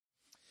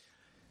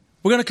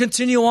We're going to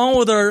continue on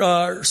with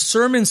our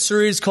sermon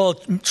series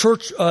called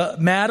Church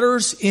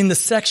Matters in the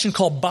section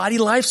called Body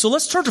Life. So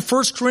let's turn to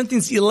 1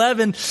 Corinthians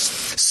 11,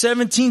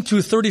 17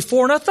 through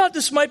 34. And I thought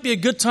this might be a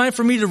good time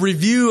for me to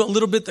review a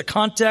little bit the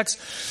context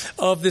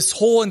of this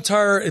whole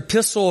entire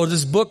epistle or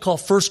this book called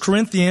 1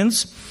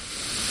 Corinthians.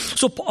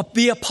 So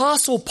the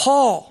Apostle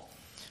Paul,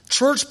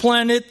 church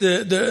planted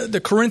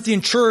the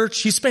Corinthian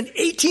church. He spent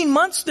 18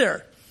 months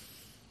there.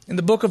 In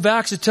the book of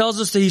Acts, it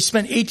tells us that he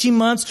spent 18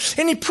 months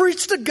and he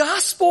preached the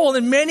gospel,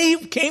 and many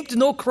came to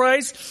know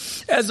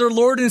Christ as their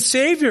Lord and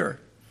Savior.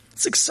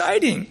 It's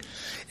exciting.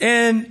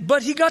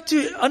 But he got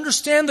to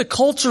understand the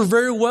culture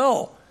very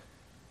well.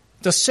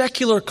 The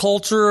secular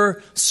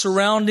culture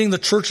surrounding the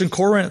church in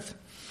Corinth.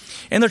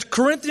 And the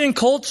Corinthian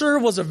culture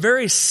was a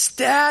very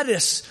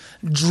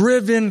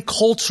status-driven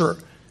culture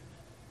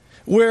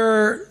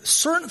where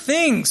certain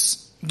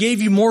things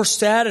gave you more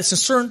status and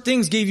certain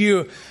things gave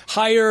you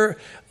higher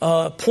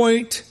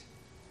point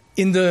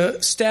in the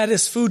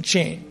status food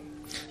chain.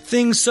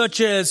 Things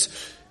such as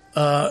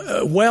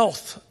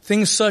wealth,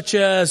 things such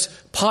as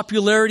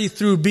popularity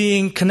through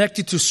being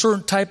connected to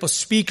certain type of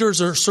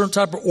speakers or certain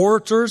type of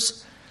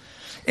orators.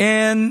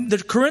 And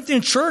the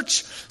Corinthian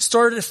church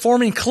started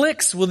forming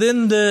cliques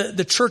within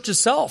the church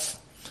itself.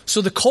 So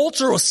the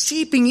culture was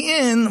seeping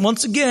in.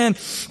 Once again,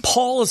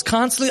 Paul is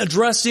constantly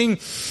addressing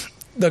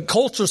the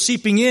culture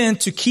seeping in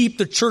to keep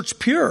the church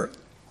pure.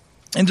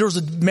 And there was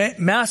a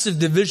massive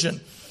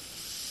division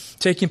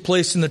taking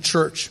place in the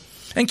church.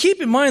 And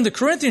keep in mind, the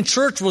Corinthian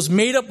church was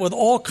made up with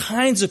all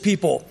kinds of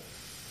people.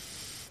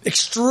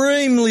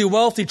 Extremely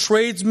wealthy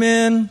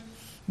tradesmen,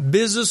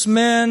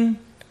 businessmen.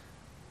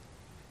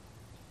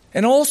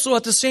 And also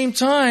at the same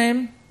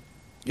time,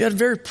 you had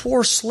very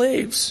poor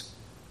slaves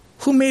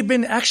who may have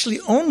been actually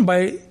owned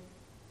by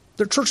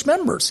their church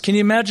members. Can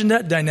you imagine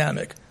that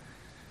dynamic?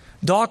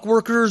 Dock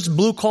workers,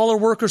 blue-collar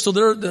workers. So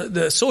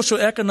the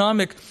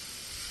socioeconomic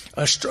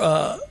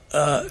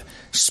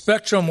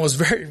spectrum was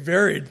very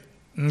varied.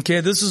 Okay,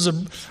 this is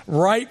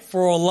ripe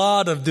for a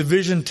lot of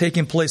division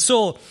taking place.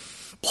 So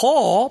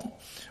Paul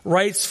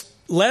writes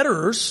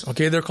letters.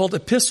 Okay, they're called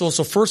epistles.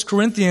 So 1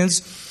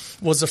 Corinthians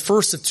was the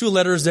first of two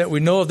letters that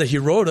we know of that he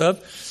wrote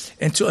of.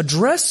 And to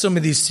address some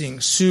of these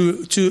things,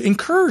 to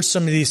encourage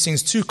some of these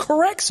things, to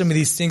correct some of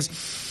these things,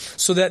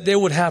 so that they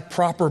would have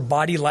proper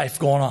body life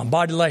going on.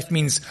 Body life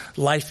means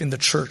life in the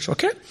church,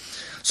 okay?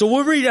 So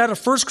we'll read out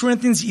of 1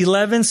 Corinthians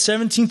 11,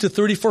 17 to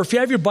 34. If you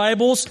have your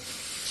Bibles,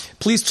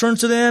 please turn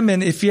to them.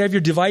 And if you have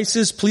your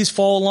devices, please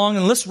follow along.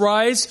 And let's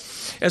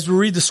rise as we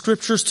read the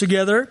scriptures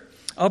together.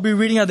 I'll be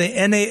reading out the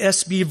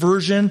NASB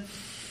version.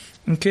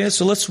 Okay,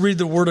 so let's read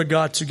the Word of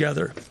God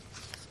together.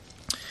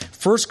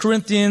 1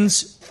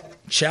 Corinthians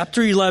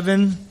chapter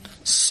 11,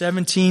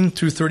 17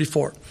 through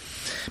 34.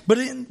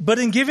 But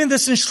in giving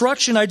this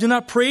instruction, I do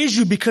not praise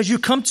you because you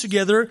come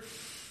together,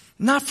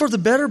 not for the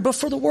better, but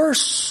for the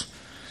worse.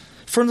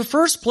 For in the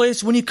first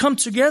place, when you come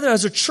together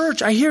as a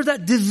church, I hear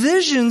that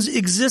divisions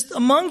exist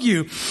among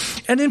you.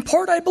 And in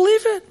part, I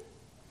believe it.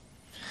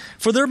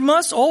 For there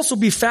must also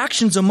be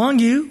factions among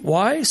you.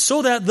 Why?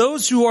 So that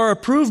those who are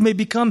approved may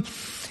become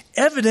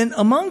evident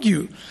among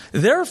you.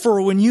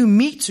 Therefore, when you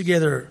meet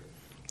together,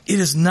 it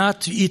is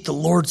not to eat the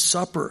Lord's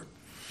Supper.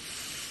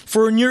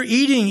 For in your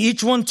eating,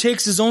 each one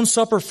takes his own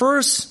supper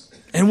first,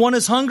 and one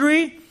is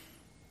hungry,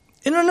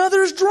 and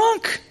another is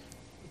drunk.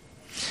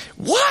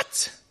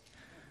 What?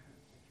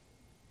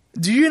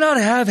 Do you not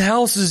have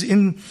houses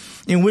in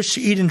which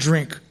to eat and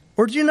drink?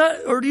 Or do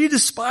you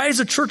despise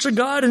the church of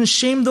God and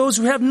shame those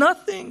who have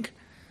nothing?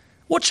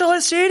 What shall I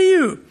say to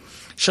you?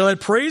 Shall I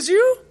praise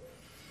you?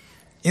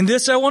 In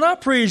this I will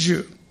not praise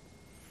you.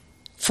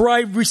 For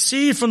I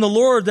received from the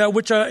Lord that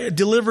which I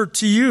delivered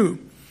to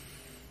you,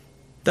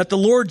 that the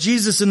Lord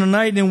Jesus, in the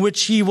night in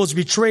which he was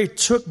betrayed,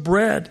 took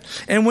bread.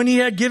 And when he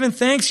had given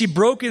thanks, he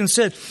broke it and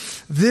said,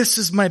 "This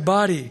is my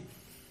body,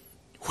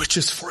 which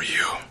is for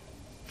you.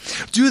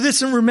 Do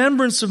this in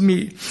remembrance of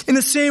me." In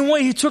the same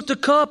way, he took the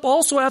cup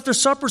also after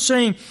supper,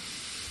 saying,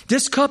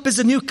 "This cup is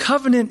a new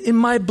covenant in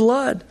my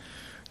blood.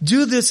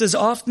 Do this as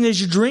often as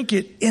you drink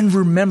it in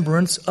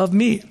remembrance of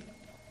me.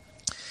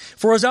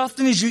 For as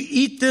often as you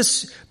eat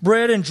this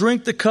bread and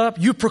drink the cup,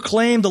 you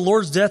proclaim the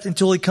Lord's death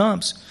until he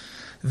comes.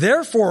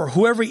 Therefore,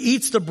 whoever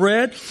eats the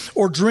bread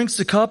or drinks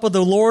the cup of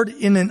the Lord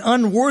in an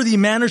unworthy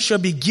manner shall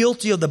be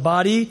guilty of the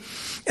body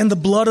and the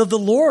blood of the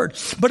Lord.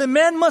 But a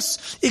man must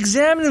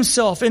examine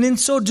himself, and in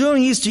so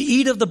doing he is to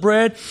eat of the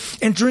bread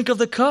and drink of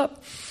the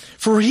cup.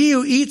 For he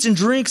who eats and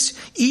drinks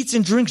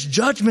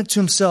judgment to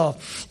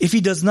himself, if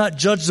he does not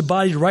judge the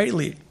body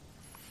rightly."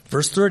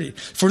 Verse 30.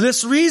 "For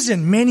this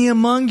reason, many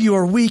among you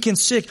are weak and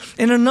sick,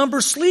 and a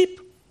number sleep.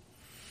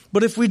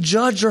 But if we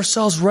judge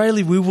ourselves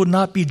rightly, we will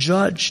not be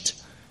judged.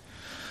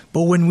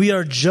 But when we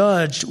are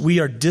judged, we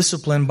are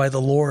disciplined by the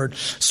Lord,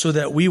 so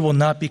that we will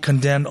not be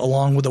condemned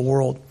along with the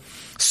world.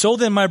 So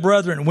then, my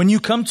brethren, when you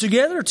come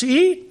together to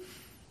eat,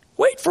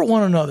 wait for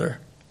one another.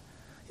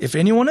 If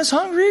anyone is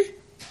hungry,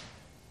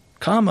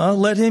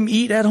 let him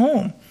eat at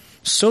home,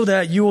 so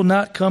that you will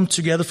not come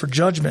together for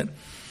judgment.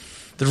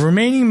 The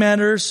remaining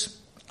matters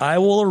I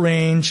will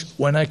arrange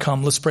when I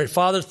come. Let's pray.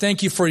 Father,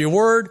 thank you for your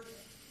word.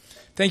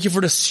 Thank you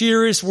for the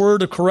serious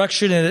word of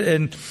correction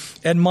and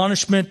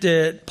admonishment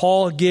that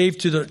Paul gave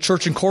to the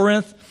church in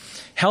Corinth.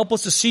 Help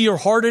us to see your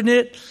heart in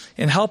it,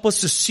 and help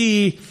us to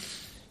see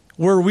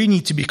where we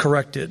need to be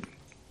corrected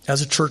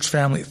as a church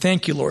family.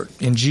 Thank you, Lord.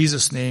 In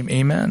Jesus' name,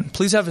 amen.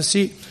 Please have a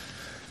seat.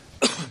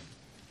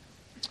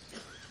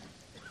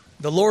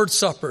 The Lord's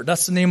Supper.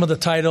 That's the name of the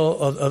title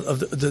of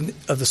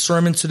the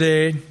sermon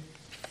today.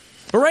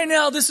 But right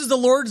now, this is the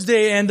Lord's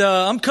Day, and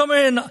I'm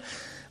coming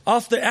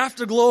off the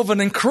afterglow of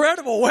an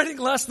incredible wedding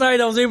last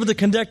night. I was able to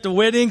conduct a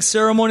wedding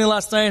ceremony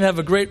last night and have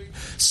a great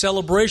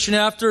celebration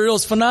after. It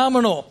was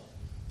phenomenal.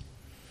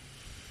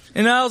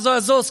 And as I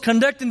was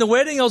conducting the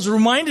wedding, I was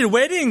reminded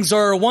weddings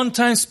are a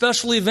one-time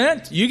special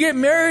event. You get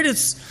married,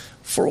 it's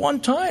for one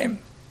time,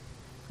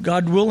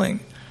 God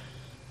willing.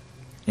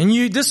 And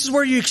this is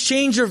where you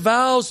exchange your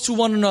vows to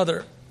one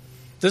another.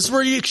 This is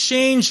where you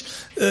exchange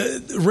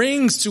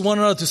rings to one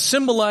another to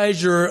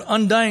symbolize your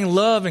undying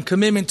love and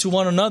commitment to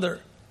one another.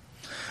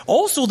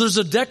 Also, there's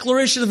a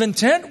declaration of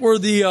intent where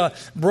the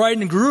bride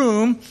and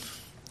groom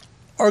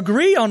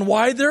agree on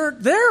why they're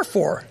there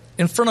for,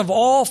 in front of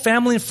all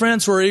family and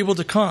friends who are able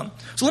to come.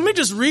 So let me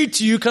just read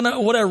to you kind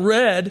of what I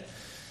read,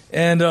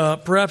 and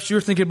perhaps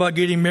you're thinking about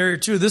getting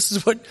married too. This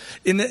is what,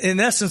 in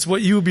essence,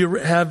 what you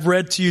would have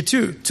read to you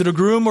too. To the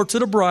groom or to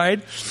the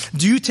bride,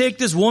 do you take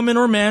this woman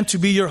or man to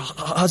be your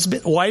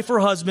husband, wife or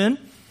husband,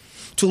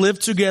 to live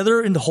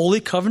together in the holy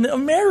covenant of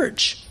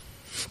marriage?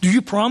 Do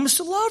you promise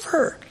to love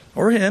her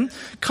or him,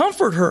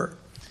 comfort her,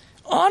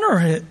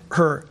 honor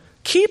her,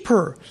 keep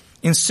her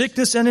in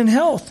sickness and in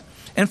health,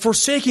 and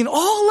forsaking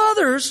all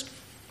others,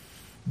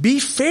 be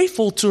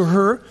faithful to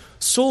her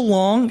so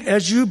long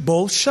as you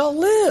both shall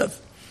live?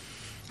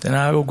 Then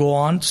I will go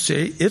on to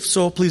say, if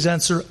so, please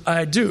answer,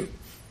 I do.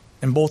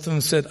 And both of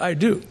them said, I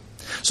do.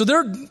 So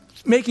they're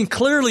making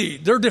clearly,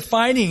 they're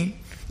defining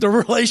the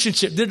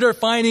relationship. They're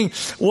defining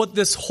what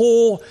this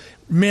whole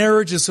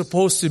marriage is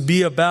supposed to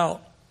be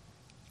about.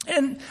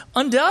 And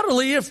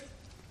undoubtedly, if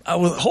I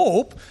would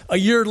hope, a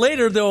year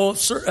later they'll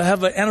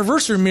have an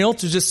anniversary meal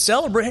to just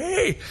celebrate.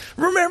 Hey,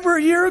 remember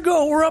a year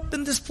ago we're up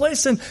in this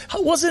place, and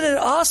wasn't it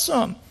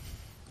awesome?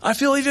 I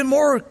feel even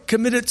more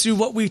committed to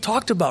what we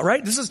talked about,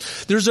 right?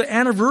 There's an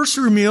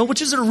anniversary meal,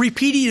 which is a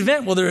repeating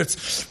event, whether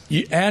it's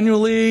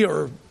annually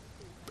or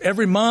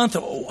every month,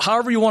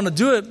 however you want to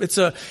do it. It's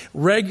a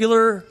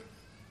regular,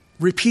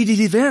 repeated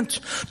event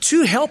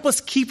to help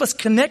us keep us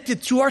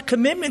connected to our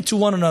commitment to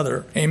one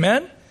another.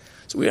 Amen?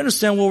 So we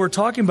understand what we're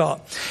talking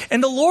about.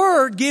 And the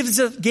Lord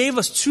gave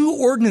us two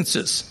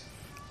ordinances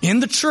in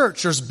the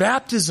church. There's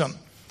baptism,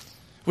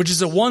 which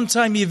is a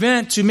one-time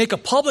event to make a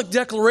public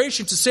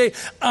declaration to say,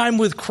 I'm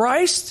with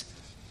Christ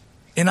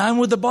and I'm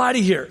with the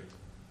body here.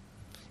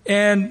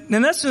 And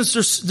in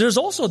essence, there's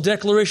also a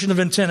declaration of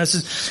intent. It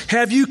says,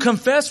 have you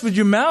confessed with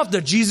your mouth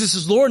that Jesus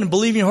is Lord and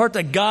believe in your heart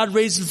that God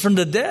raised him from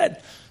the dead?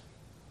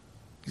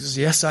 He says,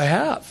 yes, I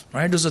have.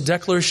 Right? There's a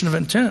declaration of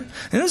intent.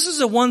 And this is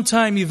a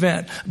one-time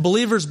event.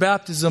 Believers'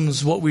 baptism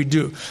is what we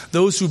do.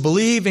 Those who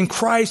believe in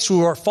Christ,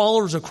 who are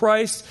followers of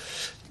Christ,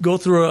 go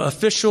through an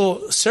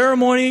official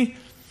ceremony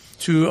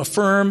to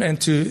affirm and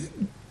to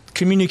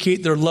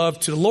communicate their love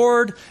to the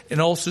Lord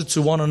and also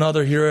to one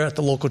another here at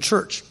the local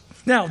church.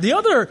 Now, the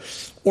other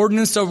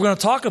ordinance that we're going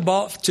to talk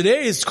about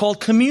today is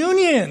called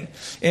communion.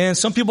 And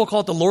some people call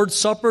it the Lord's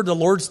Supper, the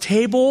Lord's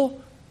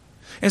table.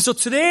 And so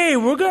today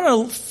we're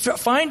going to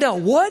find out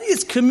what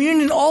is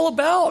communion all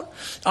about.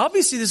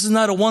 Obviously, this is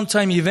not a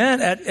one-time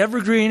event. At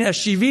Evergreen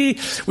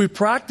SGV, we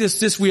practice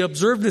this, we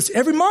observe this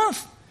every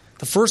month.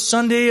 The first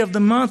Sunday of the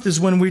month is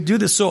when we do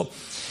this. So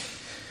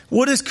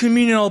what is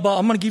communion all about?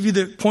 I'm going to give you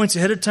the points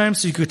ahead of time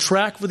so you could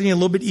track with me a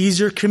little bit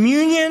easier.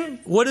 Communion,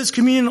 what is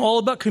communion all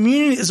about?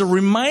 Communion is a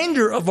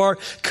reminder of our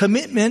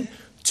commitment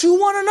to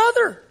one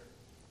another.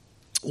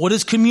 What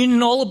is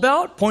communion all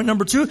about? Point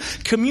number 2,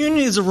 communion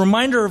is a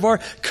reminder of our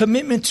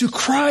commitment to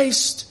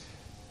Christ.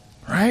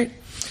 Right?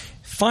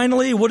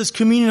 Finally, what is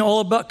communion all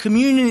about?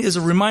 Communion is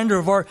a reminder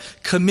of our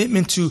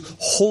commitment to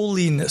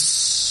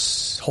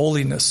holiness.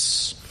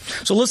 Holiness.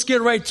 So let's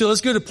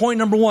go to point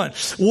number 1.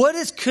 What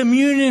is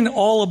communion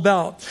all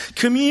about?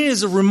 Communion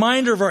is a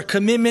reminder of our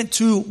commitment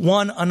to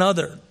one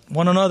another.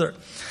 One another.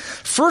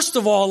 First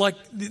of all, like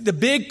the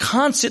big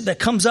concept that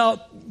comes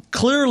out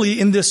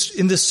clearly in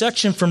this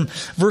section from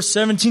verse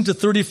 17 to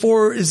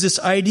 34 is this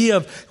idea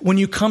of when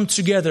you come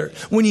together,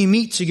 when you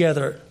meet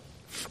together.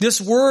 This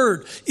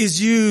word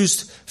is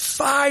used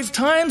 5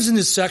 times in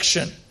this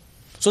section.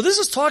 So this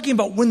is talking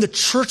about when the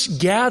church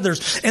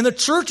gathers, and the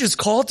church is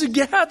called to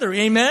gather.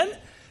 Amen?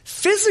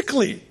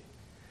 Physically.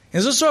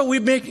 And this is why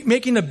we're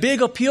making a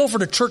big appeal for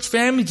the church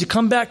family to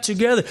come back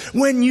together.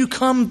 When you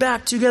come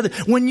back together.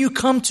 When you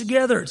come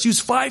together. It's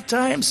used 5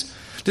 times.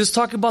 This is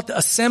talking about the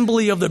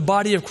assembly of the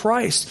body of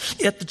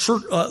Christ at the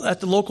church, at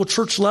the local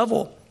church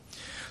level.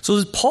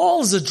 So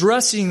Paul is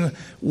addressing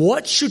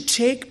what should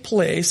take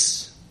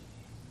place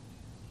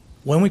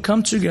when we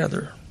come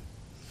together.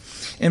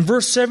 And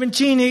verse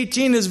 17,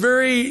 18 is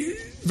very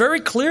very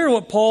clear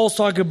what Paul's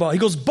talking about. He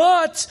goes,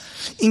 but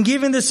in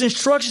giving this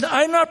instruction,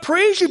 I not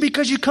praise you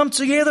because you come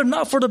together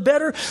not for the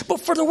better,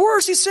 but for the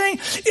worse. He's saying,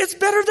 it's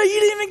better that you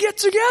didn't even get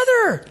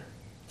together.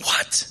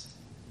 What?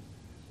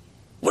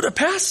 Would a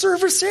pastor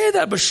ever say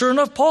that? But sure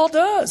enough, Paul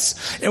does.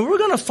 And we're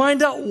going to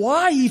find out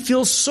why he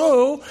feels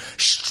so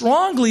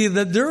strongly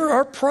that there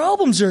are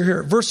problems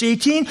here. Verse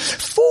 18,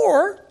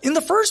 for in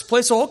the first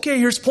place, so okay,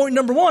 here's point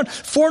number 1.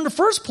 For in the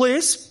first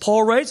place,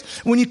 Paul writes,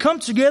 when you come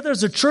together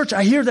as a church,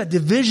 I hear that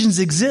divisions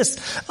exist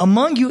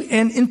among you,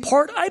 and in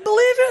part, I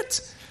believe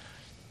it.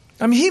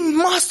 I mean, he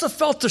must have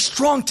felt the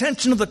strong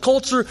tension of the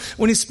culture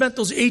when he spent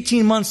those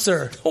 18 months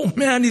there. Oh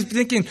man, he's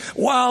thinking,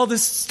 wow,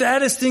 this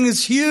status thing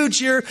is huge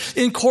here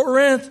in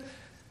Corinth.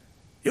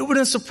 It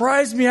wouldn't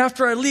surprise me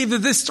after I leave that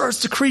this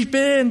starts to creep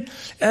in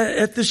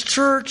at this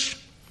church.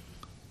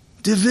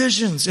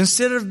 Divisions,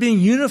 instead of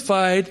being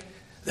unified,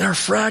 they're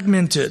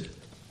fragmented.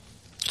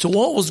 So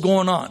what was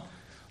going on?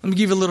 Let me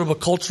give you a little bit of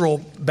a cultural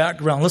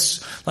background.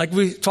 Like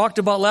we talked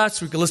about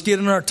last week, let's get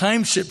in our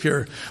time ship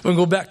here. We're going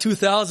to go back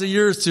 2,000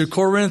 years to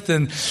Corinth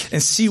and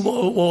see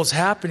what was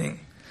happening.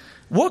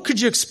 What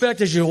could you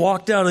expect as you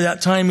walked out of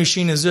that time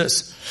machine is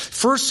this.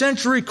 First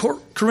century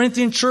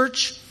Corinthian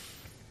church,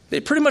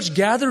 they pretty much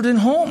gathered in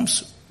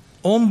homes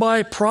owned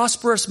by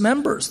prosperous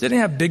members. They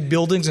didn't have big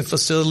buildings and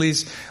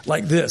facilities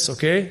like this,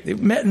 okay? They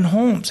met in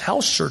homes,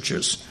 house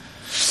churches.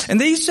 And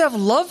they used to have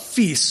love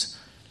feasts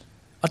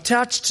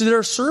attached to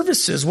their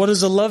services. What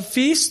is a love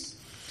feast?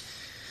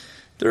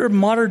 They're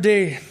modern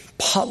day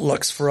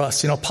potlucks for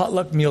us,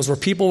 potluck meals where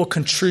people will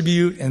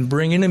contribute and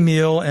bring in a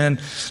meal. And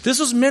this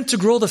was meant to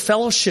grow the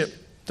fellowship,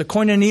 the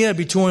koinonia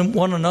between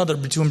one another,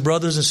 between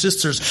brothers and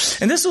sisters.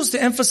 And this was to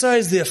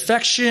emphasize the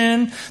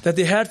affection that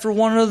they had for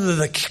one another,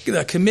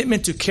 the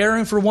commitment to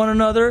caring for one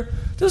another.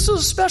 This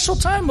was a special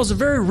time. It was a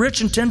very rich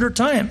and tender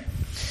time.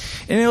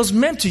 And it was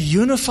meant to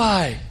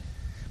unify.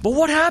 But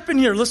what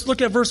happened here? Let's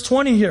look at verse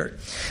 20 here.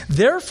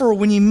 Therefore,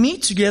 when you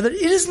meet together, it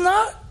is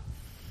not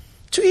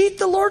to eat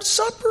the Lord's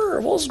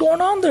Supper. What was going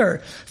on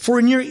there? For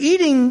in your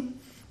eating,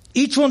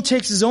 each one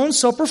takes his own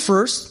supper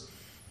first,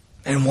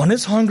 and one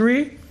is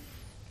hungry,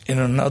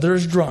 and another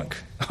is drunk.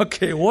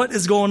 Okay, what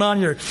is going on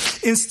here?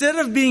 Instead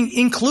of being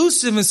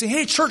inclusive and saying,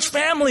 hey, church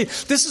family,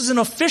 this is an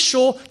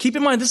official, keep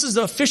in mind, this is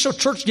the official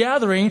church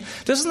gathering.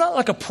 This is not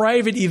like a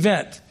private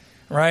event.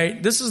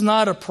 Right? This is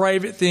not a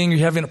private thing.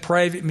 You're having a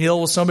private meal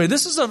with somebody.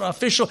 This is an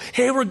official,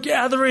 hey, we're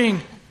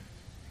gathering.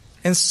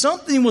 And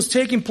something was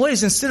taking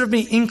place. Instead of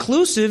being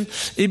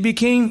inclusive, it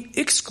became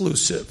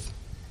exclusive.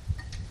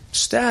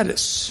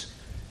 Status.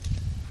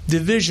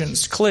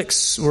 Divisions,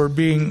 cliques were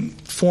being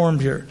formed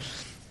here.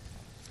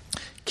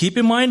 Keep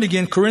in mind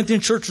again,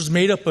 Corinthian church was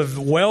made up of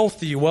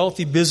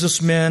wealthy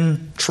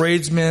businessmen,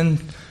 tradesmen,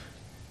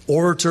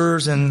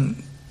 orators,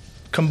 and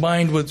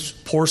combined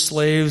with poor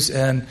slaves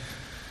and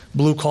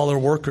blue-collar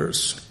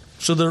workers.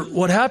 So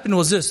what happened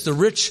was this. The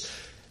rich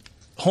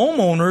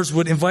homeowners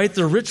would invite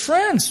their rich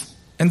friends,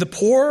 and the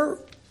poor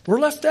were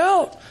left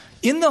out.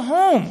 In the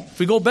home, if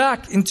we go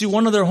back into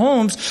one of their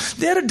homes,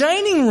 they had a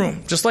dining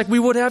room, just like we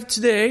would have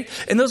today,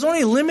 and there was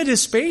only limited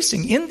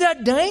spacing. In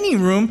that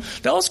dining room,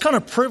 that was kind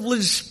of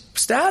privileged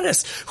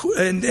status.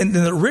 And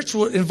the rich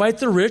would invite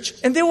the rich,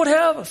 and they would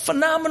have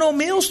phenomenal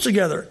meals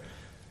together.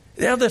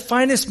 They have the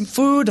finest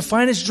food, the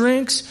finest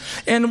drinks.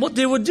 And what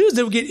they would do is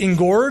they would get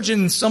engorged,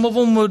 and some of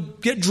them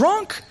would get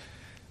drunk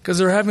because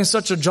they're having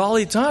such a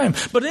jolly time.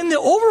 But in the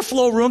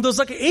overflow room, there's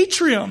like an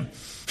atrium.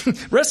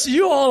 The rest of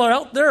you all are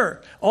out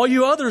there. All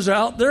you others are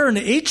out there in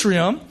the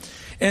atrium.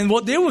 And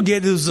what they would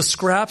get is the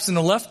scraps and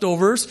the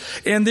leftovers.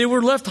 And they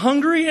were left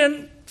hungry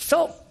and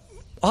felt,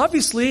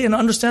 obviously and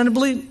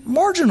understandably,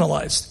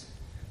 marginalized.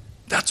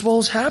 That's what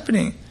was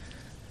happening.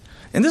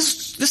 And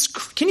this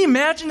can you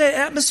imagine that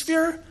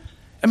atmosphere?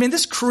 I mean,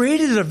 this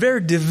created a very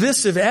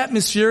divisive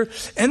atmosphere.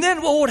 And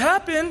then what would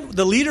happen,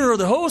 the leader or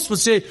the host would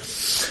say,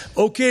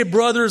 okay,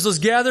 brothers, let's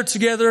gather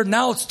together.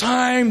 Now it's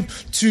time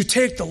to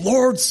take the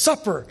Lord's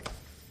Supper.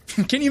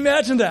 Can you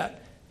imagine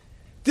that?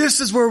 This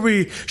is where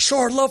we show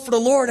our love for the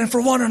Lord and for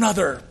one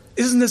another.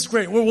 Isn't this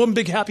great? We're one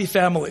big happy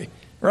family,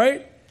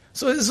 right?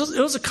 So it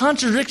was a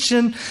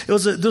contradiction.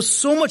 There's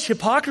so much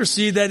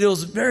hypocrisy that it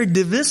was very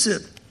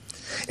divisive.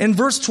 In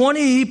verse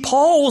 20,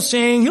 Paul was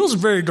saying, he was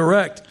very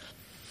direct.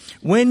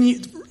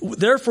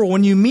 Therefore,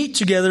 when you meet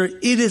together,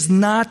 it is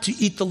not to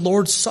eat the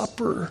Lord's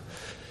Supper.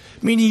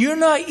 Meaning you're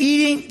not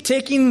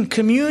taking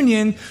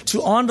communion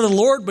to honor the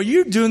Lord, but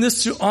you're doing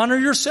this to honor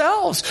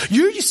yourselves.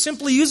 You're just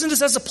simply using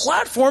this as a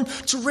platform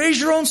to raise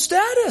your own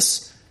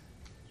status.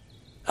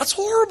 That's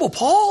horrible.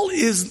 Paul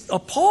is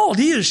appalled.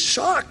 He is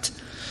shocked.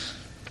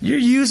 You're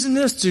using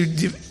this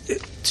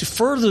to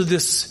further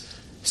this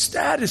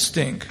status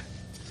thing.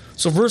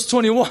 So verse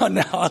 21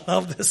 now, I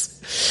love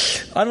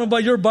this. I don't know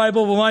about your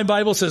Bible, but my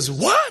Bible says,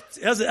 what?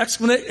 It has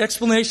an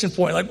explanation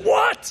point. Like,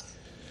 what?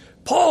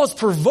 Paul is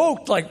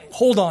provoked, like,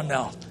 hold on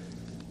now.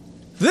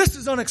 This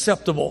is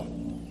unacceptable.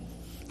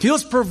 He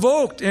was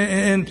provoked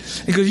and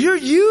because you're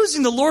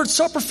using the Lord's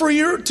Supper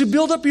to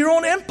build up your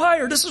own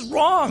empire. This is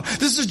wrong.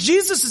 This is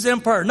Jesus'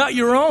 empire, not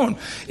your own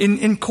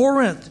in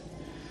Corinth.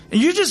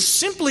 And you're just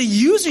simply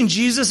using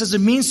Jesus as a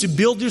means to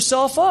build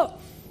yourself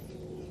up.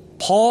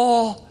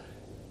 Paul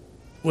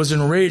was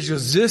enraged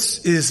because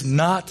this is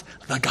not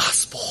the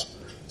gospel.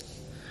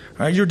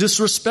 Right? You're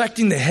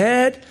disrespecting the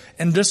head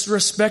and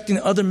disrespecting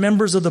other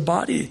members of the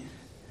body.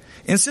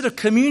 Instead of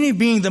communion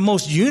being the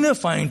most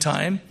unifying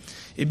time,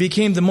 it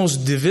became the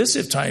most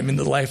divisive time in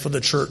the life of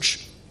the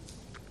church.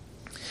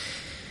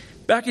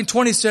 Back in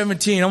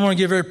 2017, I want to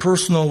get very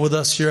personal with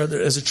us here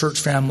as a church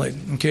family.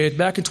 Okay,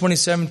 back in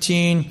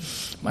 2017,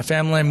 my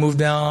family and I moved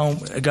down.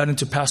 I got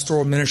into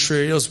pastoral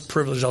ministry. It was a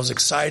privilege. I was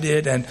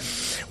excited, and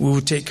we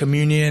would take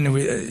communion. And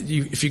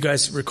if you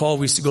guys recall,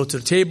 we used to go to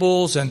the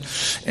tables and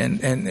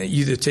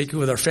either take it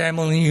with our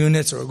family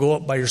units or go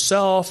up by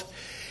yourself.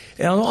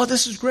 And oh,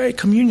 this is great,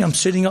 communion. I'm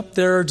sitting up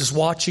there just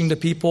watching the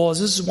people.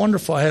 This is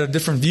wonderful. I had a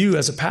different view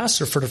as a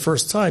pastor for the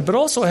first time, but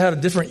also I had a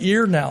different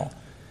ear now.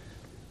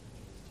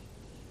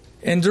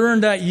 And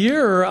during that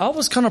year, I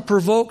was kind of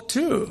provoked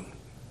too.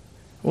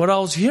 What I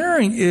was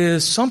hearing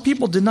is some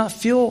people did not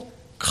feel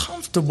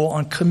comfortable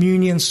on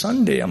Communion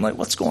Sunday. I'm like,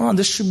 what's going on?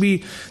 This should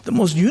be the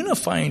most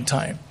unifying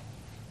time.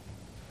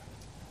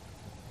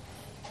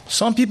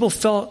 Some people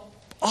felt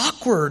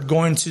awkward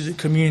going to the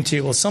communion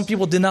table. Some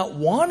people did not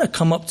want to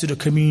come up to the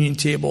communion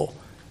table.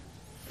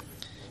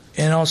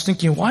 And I was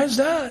thinking, why is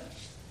that?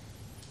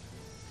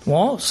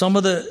 Well, some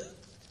of the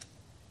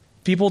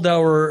people that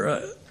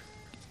were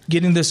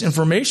getting this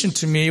information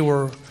to me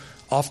were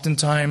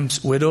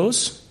oftentimes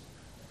widows,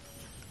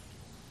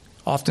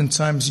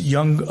 oftentimes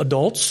young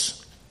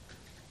adults.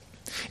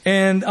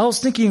 And I was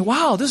thinking,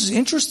 wow, this is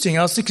interesting.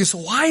 I was thinking, so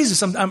why is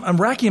this? I'm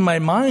racking my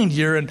mind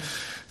here, and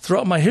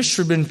throughout my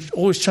history, I've been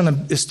always trying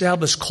to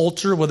establish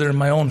culture, whether in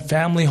my own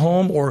family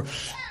home or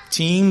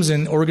teams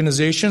and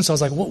organizations. So I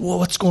was like,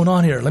 what's going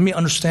on here? Let me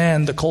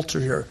understand the culture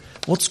here.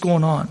 What's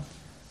going on?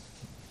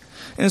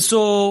 And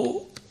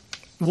so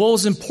what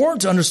was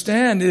important to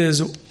understand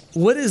is,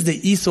 what is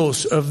the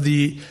ethos of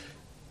the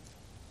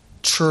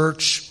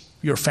church,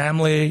 your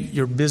family,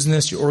 your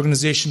business, your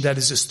organization that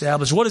is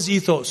established? What is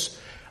ethos?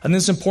 And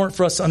it's important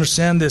for us to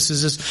understand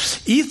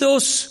this.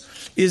 Ethos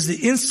is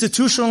the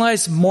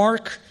institutionalized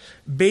mark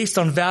based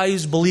on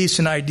values, beliefs,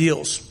 and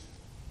ideals.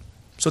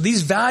 So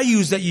these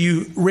values that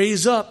you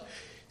raise up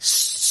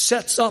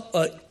sets up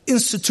an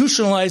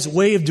institutionalized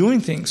way of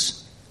doing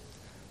things.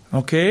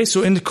 Okay,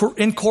 so in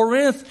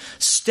Corinth,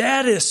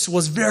 status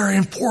was very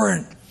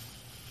important.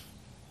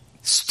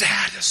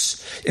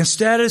 Status. And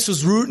status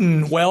was rooted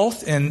in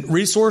wealth and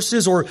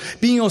resources or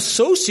being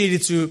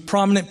associated to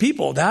prominent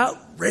people. That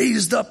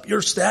raised up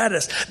your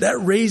status. That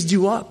raised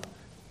you up.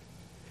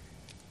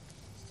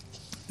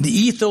 The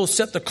ethos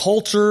set the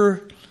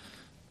culture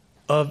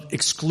of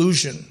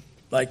exclusion.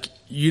 Like,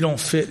 you don't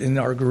fit in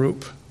our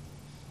group.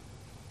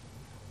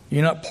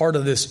 You're not part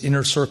of this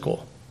inner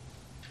circle.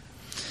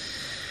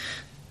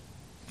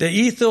 The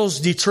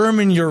ethos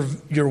determined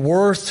your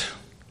worth.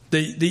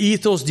 The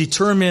ethos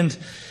determined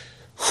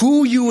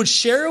who you would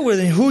share with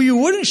and who you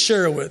wouldn't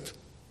share with.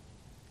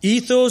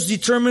 Ethos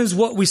determines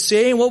what we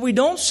say and what we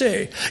don't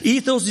say.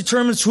 Ethos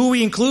determines who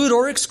we include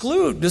or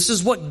exclude. This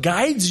is what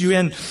guides you,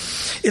 and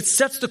it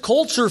sets the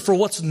culture for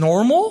what's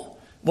normal,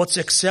 what's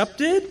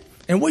accepted,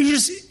 and what you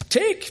just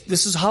take.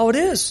 This is how it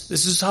is.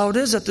 This is how it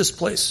is at this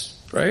place,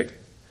 right?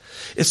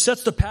 It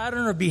sets the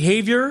pattern of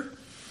behavior,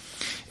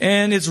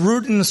 and it's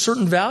rooted in a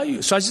certain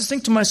value. So I just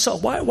think to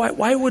myself,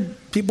 why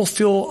would people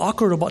feel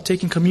awkward about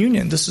taking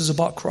communion? This is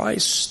about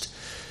Christ.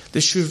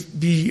 This should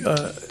be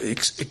a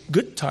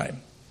good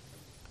time.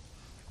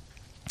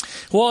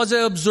 Well, as I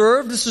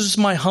observe, this is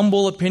my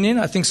humble opinion.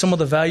 I think some of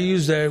the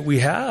values that we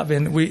have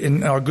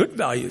and our good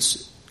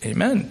values,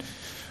 amen,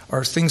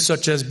 are things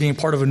such as being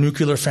part of a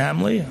nuclear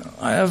family.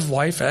 I have a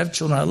wife, I have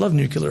children. I love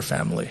nuclear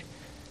family.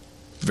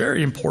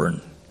 Very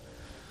important.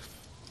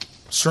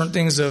 Certain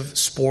things of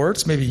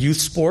sports, maybe youth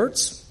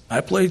sports.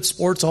 I played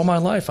sports all my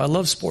life. I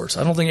love sports.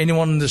 I don't think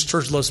anyone in this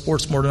church loves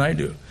sports more than I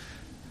do.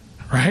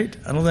 Right?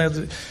 I don't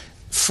think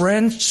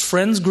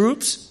friends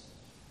groups,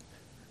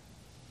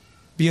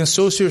 being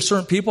associated with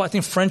certain people. I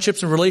think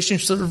friendships and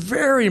relationships are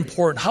very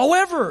important.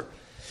 However,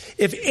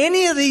 if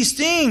any of these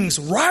things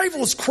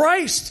rivals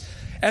Christ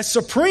as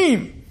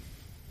supreme,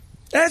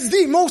 as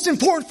the most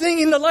important thing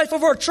in the life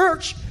of our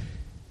church,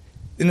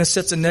 then it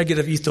sets a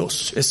negative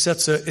ethos. It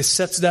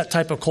sets that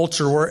type of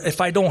culture where if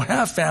I don't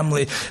have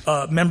family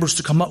members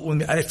to come up with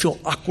me, I feel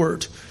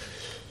awkward.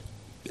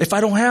 If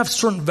I don't have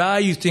certain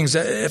value things,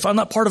 if I'm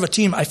not part of a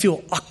team, I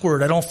feel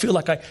awkward. I don't feel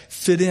like I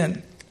fit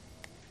in.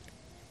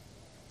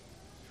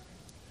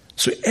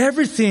 So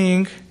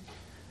everything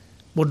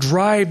will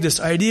drive this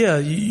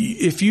idea.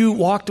 If you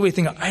walked away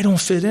thinking, I don't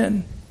fit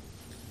in,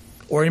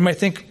 or you might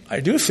think, I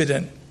do fit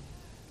in.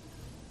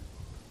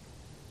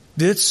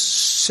 This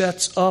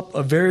sets up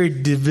a very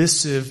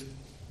divisive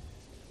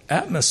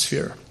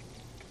atmosphere.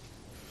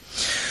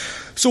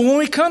 So when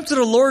we come to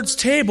the Lord's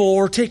table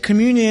or take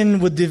communion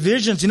with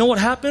divisions, you know what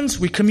happens?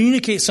 We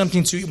communicate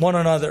something to one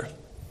another.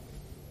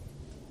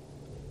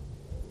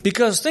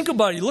 Because think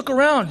about it. You look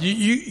around.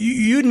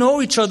 You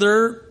know each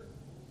other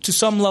to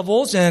some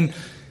levels, and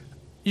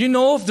You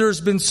know if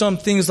there's been some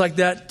things like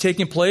that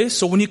taking place.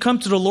 So when you come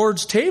to the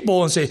Lord's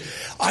table and say,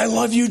 I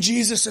love you,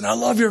 Jesus, and I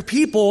love your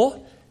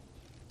people,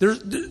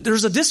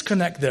 there's a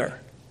disconnect there.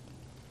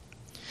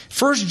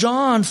 1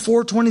 John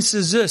 4:20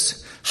 says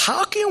this,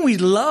 how can we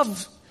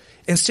love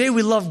and say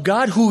we love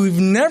God who we've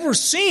never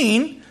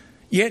seen,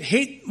 yet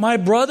hate my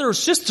brother or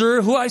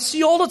sister who I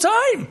see all the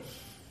time?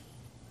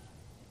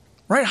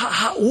 Right?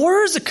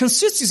 Where is the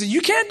consistency?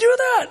 You can't do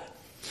that.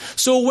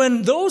 So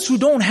when those who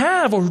don't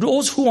have or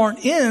those who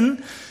aren't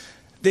in,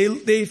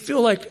 they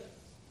feel like,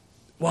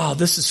 wow,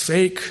 this is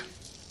fake.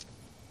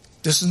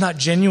 This is not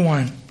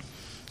genuine.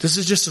 This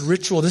is just a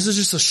ritual. This is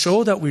just a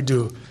show that we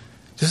do.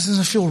 This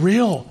doesn't feel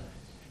real.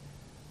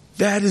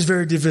 That is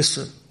very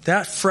divisive.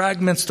 That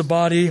fragments the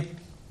body.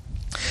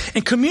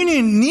 And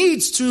communion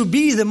needs to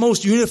be the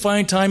most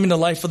unifying time in the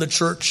life of the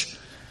church.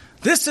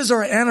 This is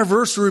our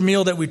anniversary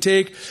meal that we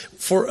take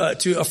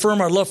to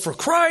affirm our love for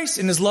Christ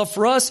and His love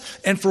for us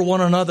and for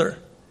one another.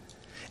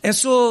 And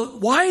so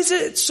why is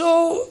it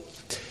so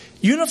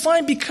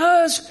unifying?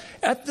 Because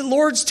at the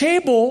Lord's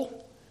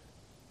table,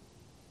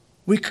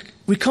 we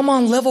come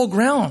on level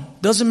ground.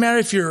 Doesn't matter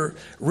if you're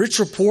rich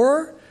or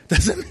poor.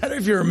 Doesn't matter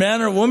if you're a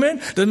man or a woman.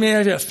 Doesn't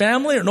matter if you have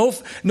family or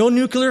no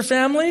nuclear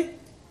family.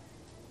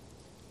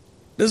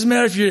 Doesn't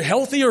matter if you're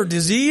healthy or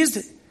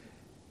diseased.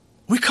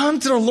 We come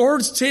to the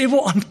Lord's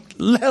table on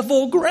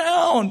level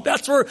ground.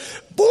 That's where,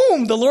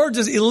 boom, the Lord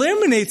just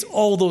eliminates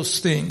all those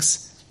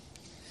things.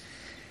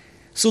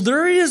 So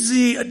there is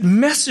the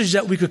message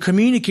that we could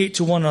communicate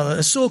to one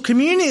another. So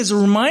communion is a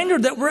reminder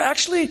that we're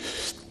actually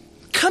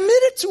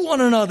committed to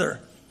one another.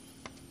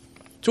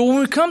 So when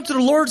we come to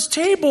the Lord's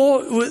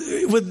table,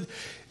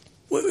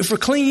 if we're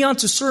clinging on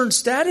to certain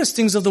status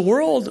things of the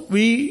world,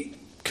 we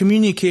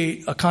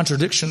communicate a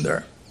contradiction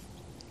there.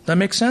 That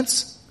makes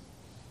sense?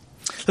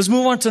 Let's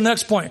move on to the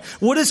next point.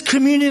 What is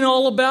communion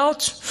all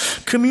about?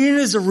 Communion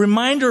is a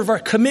reminder of our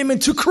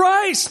commitment to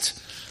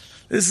Christ.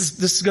 This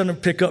is going to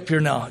pick up here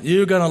now.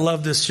 You're going to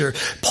love this here.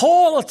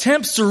 Paul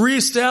attempts to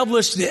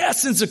reestablish the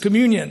essence of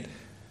communion.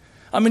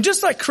 I mean,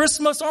 just like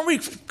Christmas, aren't we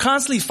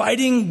constantly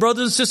fighting,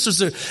 brothers and sisters,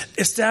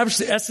 to establish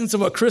the essence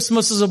of what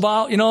Christmas is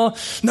about? You know,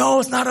 no,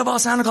 it's not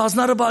about Santa Claus. It's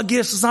not about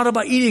gifts. It's not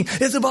about eating.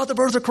 It's about the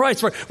birth of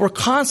Christ. We're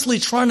constantly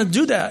trying to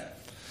do that.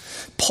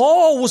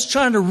 Paul was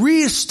trying to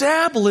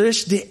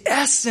reestablish the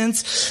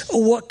essence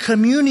of what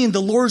communion,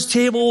 the Lord's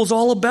table, was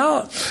all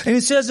about. And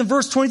he says in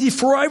verse 23,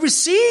 for I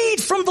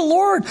received from the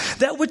Lord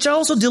that which I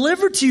also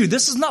delivered to you.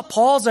 This is not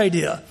Paul's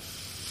idea.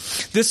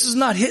 This is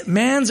not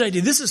man's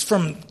idea. This is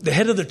from the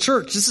head of the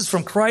church. This is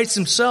from Christ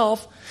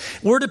himself.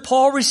 Where did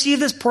Paul receive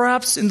this?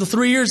 Perhaps in the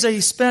 3 years that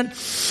he spent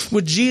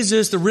with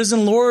Jesus, the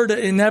risen Lord,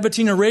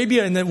 inhabiting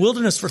Arabia in the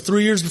wilderness for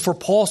 3 years before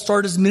Paul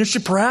started his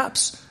ministry,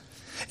 perhaps.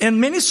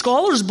 And many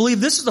scholars believe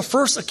this is the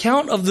first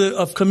account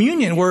of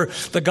communion, where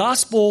the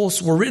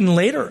Gospels were written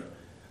later.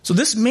 So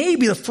this may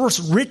be the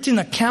first written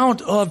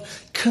account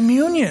of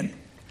communion.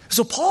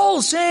 So Paul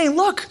is saying,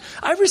 look,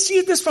 I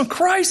received this from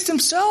Christ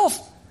himself.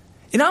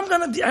 And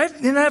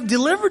I've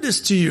delivered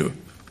this to you.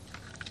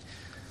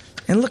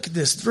 And look at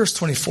this, verse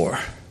 24.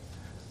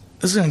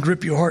 This is going to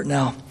grip your heart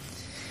now.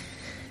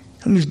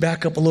 Let me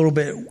back up a little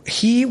bit.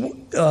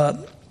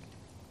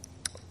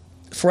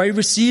 For I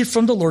received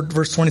from the Lord,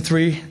 verse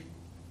 23,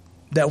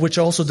 that which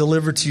I also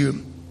delivered to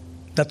you,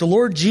 that the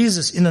Lord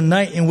Jesus, in the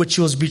night in which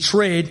he was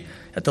betrayed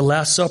at the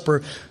Last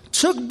Supper,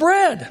 took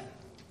bread.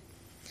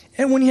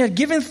 And when he had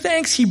given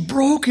thanks, he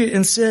broke it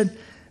and said,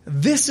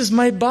 this is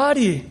my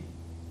body,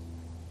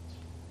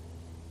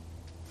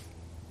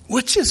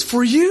 which is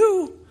for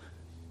you.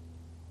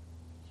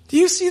 Do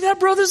you see that,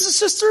 brothers and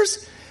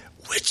sisters?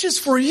 Which is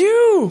for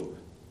you.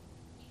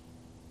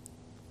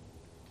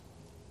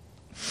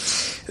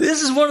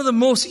 This is one of the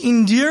most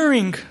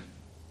endearing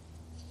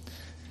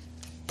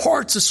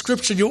parts of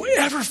Scripture you'll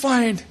ever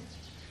find,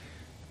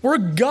 where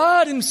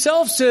God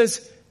himself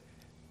says,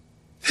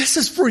 this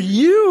is for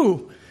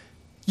you.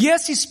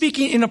 Yes, he's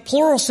speaking in a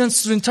plural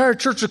sense to the entire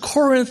church of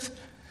Corinth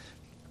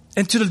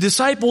and to the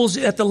disciples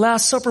at the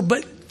Last Supper,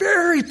 but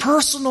very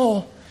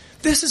personal.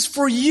 This is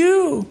for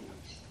you.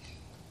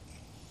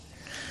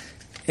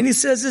 And he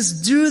says this,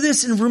 do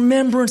this in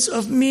remembrance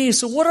of me.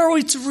 So what are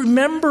we to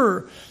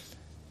remember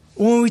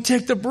when we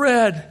take the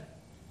bread?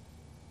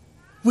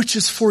 Which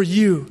is for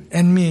you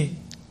and me.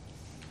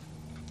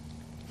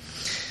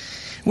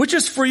 Which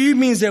is for you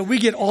means that we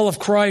get all of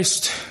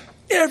Christ,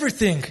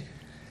 everything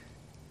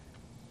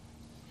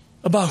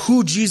about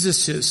who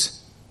Jesus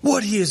is,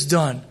 what he has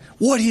done,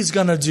 what he's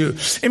going to do.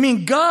 I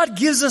mean, God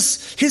gives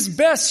us his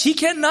best. He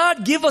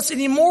cannot give us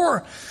any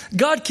more.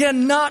 God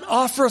cannot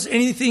offer us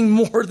anything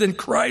more than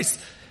Christ.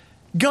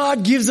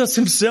 God gives us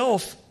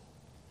himself.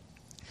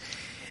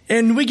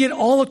 And we get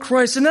all of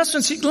Christ. And that's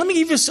when, let me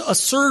give you a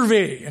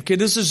survey. Okay,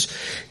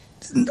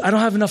 I don't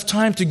have enough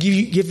time to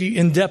give you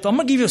in depth. I'm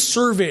going to give you a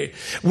survey.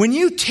 When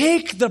you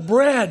take the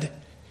bread,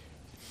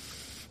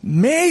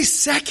 May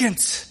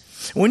 2nd,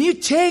 When you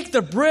take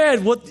the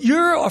bread, what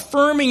you're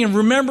affirming and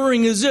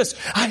remembering is this: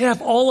 I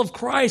have all of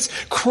Christ.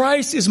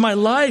 Christ is my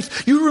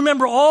life. You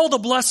remember all the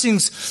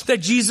blessings that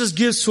Jesus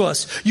gives to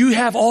us. You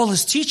have all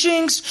his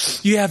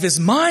teachings. You have his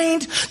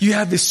mind. You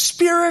have his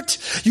spirit.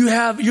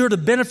 You're the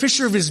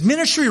beneficiary of his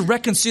ministry,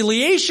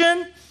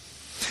 reconciliation.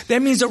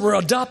 That means that we're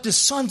adopted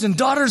sons and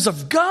daughters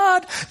of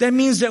God. That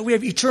means that we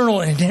have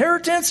eternal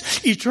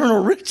inheritance,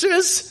 eternal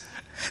riches.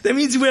 That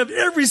means we have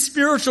every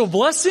spiritual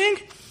blessing.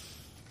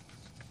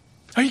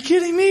 Are you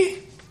kidding me?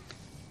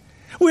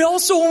 We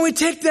also, when we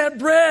take that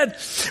bread,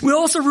 we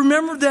also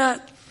remember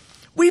that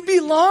we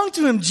belong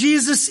to him.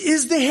 Jesus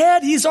is the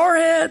head. He's our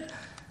head.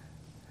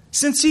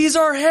 Since he's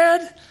our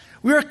head,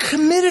 we are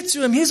committed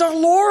to him. He's our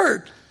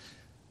Lord.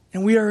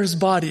 And we are his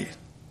body.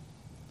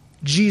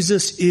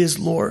 Jesus is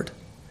Lord.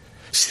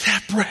 See,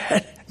 that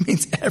bread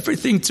means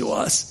everything to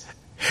us.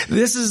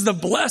 This is the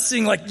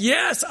blessing. Like,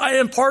 yes, I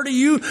am part of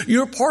you.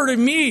 You're part of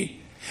me.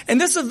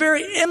 And this is a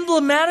very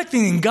emblematic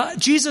thing.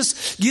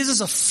 Jesus gives us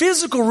a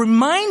physical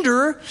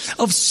reminder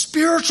of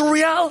spiritual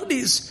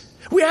realities.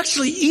 We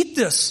actually eat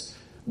this.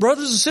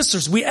 Brothers and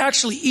sisters, we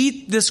actually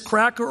eat this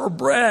cracker or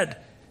bread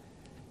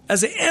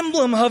as an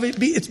emblem of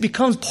it. It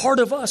becomes part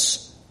of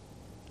us.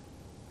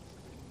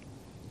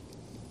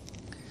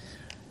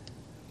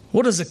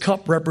 What does the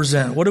cup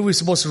represent? What are we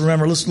supposed to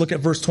remember? Let's look at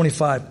verse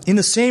 25. In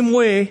the same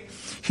way,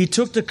 he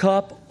took the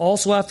cup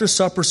also after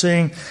supper,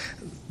 saying,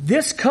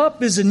 this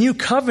cup is a new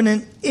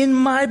covenant in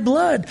my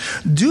blood.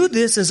 Do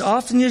this as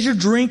often as you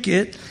drink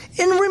it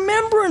in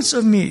remembrance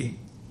of me.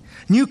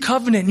 New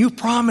covenant, new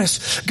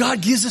promise.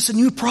 God gives us a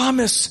new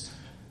promise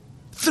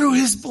through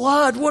his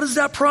blood. What is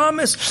that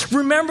promise?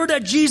 Remember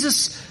that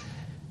Jesus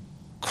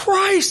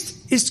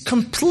Christ is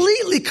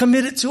completely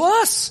committed to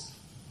us.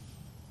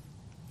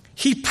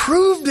 He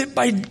proved it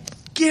by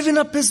giving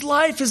up his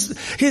life,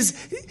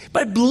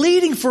 by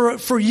bleeding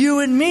for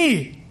you and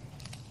me.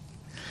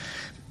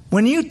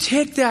 When you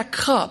take that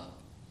cup,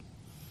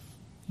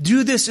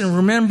 do this in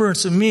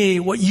remembrance of me.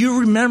 What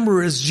you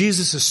remember is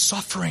Jesus'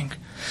 suffering,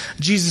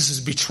 Jesus'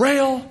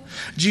 betrayal,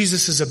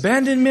 Jesus'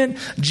 abandonment,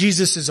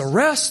 Jesus'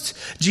 arrest,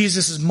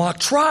 Jesus' mock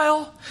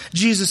trial,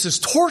 Jesus'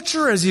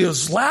 torture as he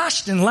was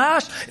lashed and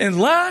lashed and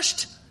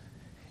lashed,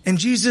 and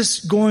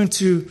Jesus going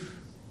to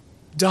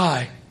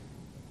die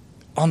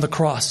on the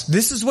cross.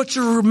 This is what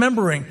you're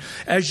remembering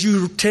as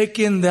you take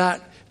in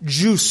that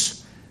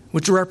juice,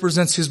 which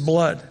represents his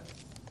blood.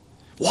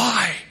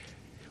 Why?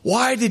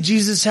 Why did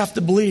Jesus have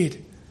to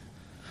bleed?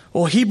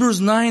 Well,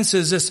 Hebrews 9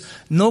 says this: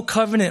 no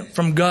covenant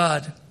from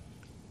God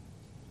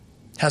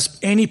has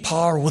any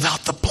power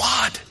without the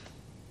blood.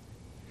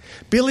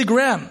 Billy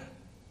Graham,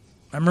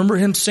 I remember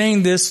him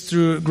saying this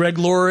through Greg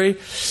Laurie.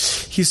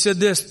 He said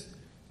this: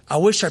 I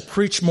wish I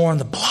preached more on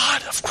the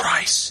blood of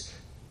Christ.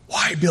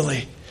 Why,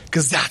 Billy?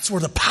 Because that's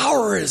where the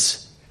power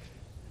is.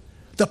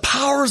 The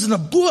power is in the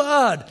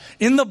blood,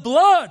 in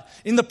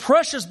the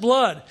precious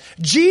blood.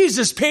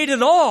 Jesus paid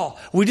it all.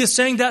 We just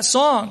sang that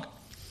song.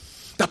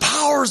 The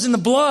power is in the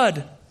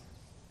blood.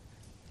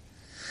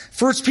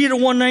 1 Peter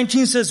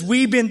 1:19 says,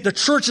 the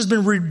church has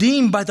been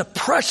redeemed by the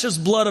precious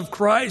blood of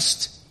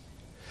Christ.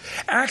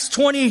 Acts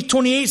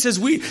 20:28 says,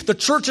 the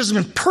church has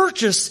been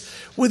purchased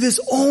with his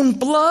own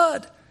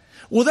blood.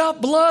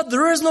 Without blood,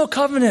 there is no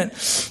covenant.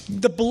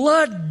 The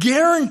blood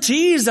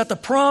guarantees that the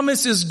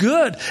promise is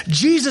good.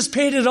 Jesus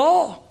paid it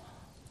all.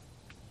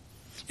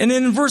 And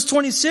then in verse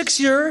 26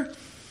 here,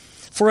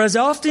 for as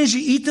often as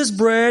you eat this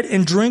bread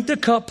and drink the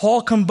cup,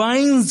 Paul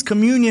combines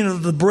communion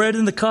of the bread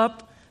and the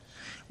cup.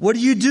 What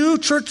do,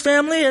 church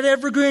family at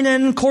Evergreen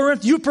and in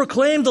Corinth? You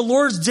proclaim the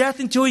Lord's death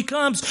until he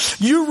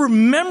comes. You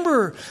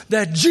remember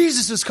that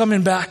Jesus is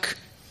coming back.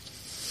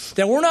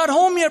 That we're not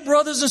home yet,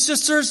 brothers and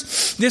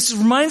sisters. This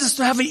reminds us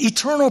to have an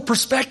eternal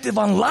perspective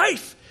on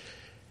life.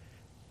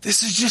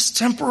 This is just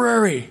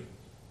temporary.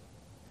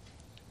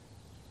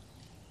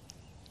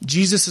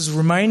 Jesus is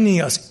reminding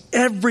us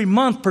every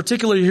month,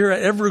 particularly here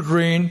at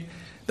Evergreen,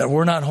 that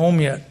we're not home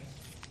yet.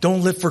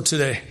 Don't live for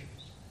today.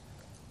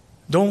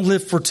 Don't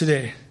live for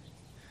today.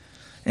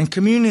 And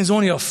communion is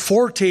only a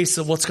foretaste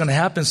of what's going to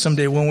happen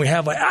someday when we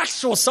have an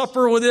actual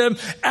supper with him,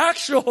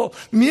 actual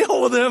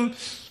meal with him.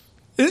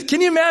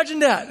 Can you imagine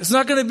that? It's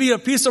not going to be a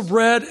piece of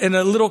bread and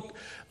a little,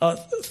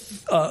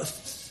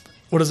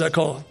 what is that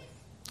called?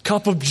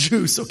 Cup of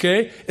juice,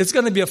 okay? It's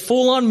going to be a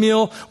full-on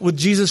meal with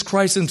Jesus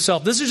Christ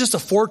himself. This is just a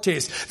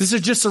foretaste. This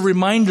is just a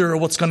reminder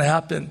of what's going to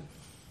happen.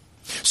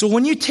 So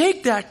when you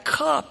take that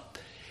cup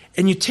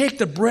and you take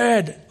the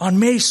bread on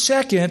May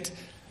 2nd,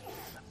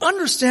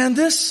 understand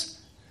this.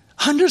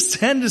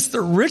 Understand this, the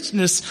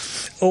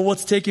richness of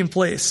what's taking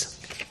place.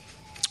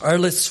 All right,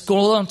 let's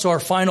go on to our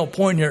final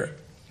point here.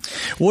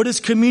 What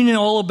is communion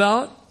all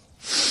about?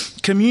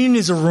 Communion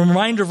is a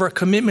reminder of our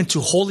commitment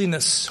to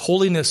holiness.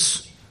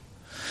 Holiness.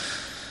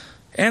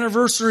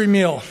 Anniversary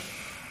meal.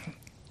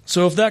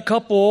 So if that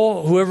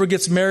couple, whoever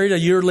gets married a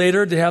year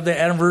later, they have the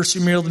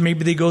anniversary meal,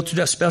 maybe they go to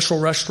that special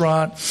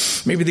restaurant,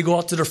 maybe they go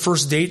out to their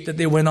first date that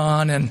they went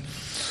on, and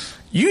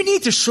you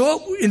need to show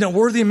up in a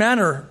worthy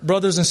manner,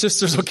 brothers and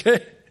sisters,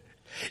 okay?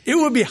 It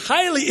would be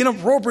highly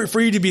inappropriate for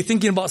you to be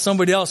thinking about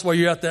somebody else while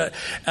you're at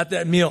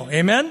that meal.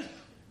 Amen?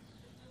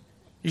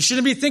 You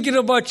shouldn't be thinking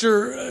about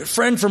your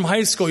friend from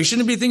high school. You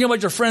shouldn't be thinking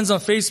about your friends on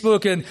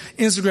Facebook and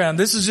Instagram.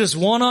 This is just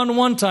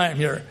one-on-one time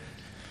here.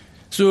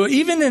 So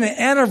even in an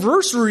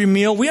anniversary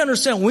meal, we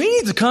understand we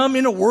need to come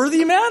in a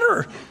worthy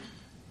manner.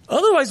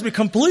 Otherwise, we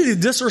completely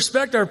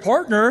disrespect our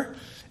partner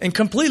and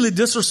completely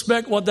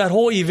disrespect what that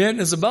whole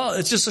event is about.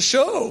 It's just a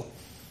show.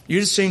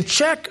 You're just saying,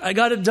 check, I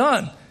got it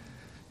done.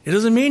 It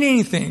doesn't mean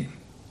anything.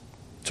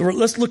 So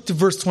let's look to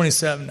verse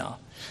 27 now.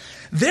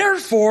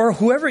 Therefore,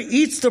 whoever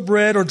eats the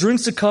bread or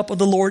drinks the cup of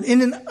the Lord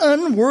in an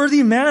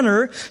unworthy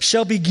manner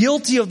shall be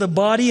guilty of the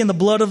body and the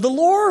blood of the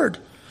Lord.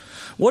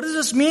 What does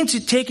this mean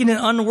to take in an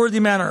unworthy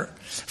manner?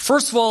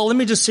 First of all, let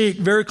me just say it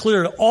very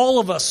clear. All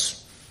of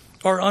us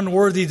are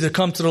unworthy to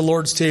come to the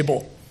Lord's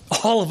table.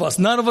 All of us.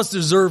 None of us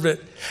deserve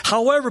it.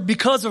 However,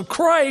 because of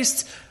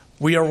Christ,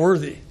 we are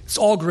worthy. It's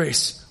all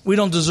grace. We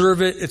don't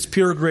deserve it. It's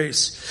pure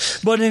grace.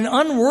 But an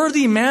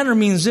unworthy manner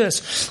means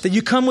this, that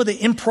you come with an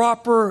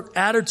improper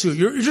attitude.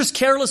 You're just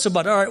careless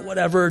about, all right,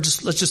 whatever,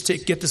 let's just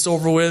get this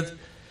over with.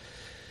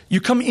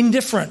 You come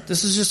indifferent.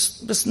 This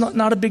is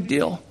not a big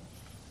deal.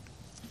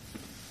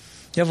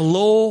 You have a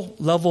low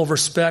level of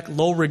respect,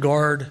 low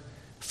regard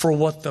for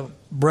what the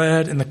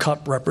bread and the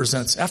cup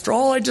represents. After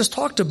all I just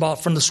talked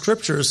about from the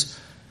scriptures,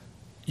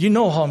 you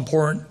know how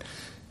important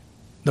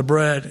the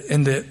bread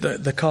and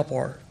the cup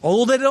are.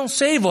 Although they don't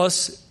save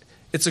us,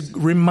 it's a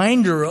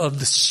reminder of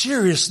the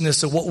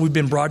seriousness of what we've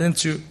been brought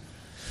into.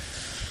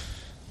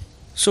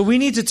 So we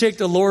need to take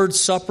the Lord's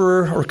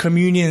Supper or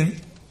communion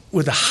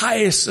with the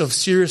highest of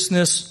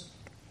seriousness.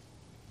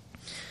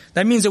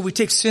 That means that we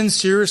take sin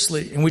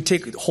seriously and we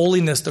take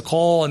holiness, the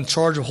call and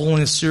charge of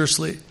holiness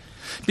seriously.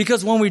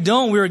 Because when we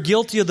don't, we are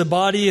guilty of the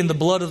body and the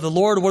blood of the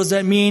Lord. What does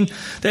that mean?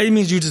 That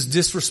means you just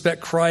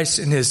disrespect Christ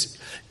and His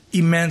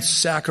immense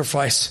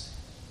sacrifice.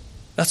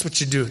 That's what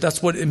you do.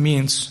 That's what it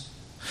means.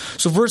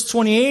 So verse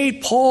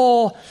 28,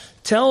 Paul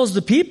tells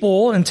the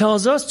people and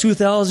tells us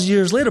 2,000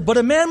 years later, but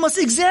a man must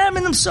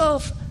examine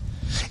himself.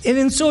 And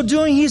in so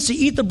doing, he is to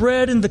eat the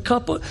bread and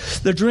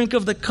the drink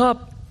of the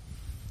cup.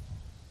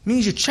 It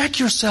means you check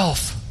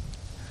yourself.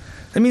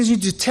 That means you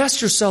need to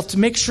test yourself to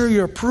make sure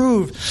you're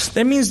approved.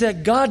 That means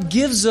that God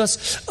gives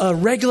us a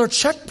regular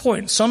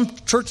checkpoint. Some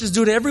churches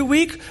do it every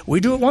week. We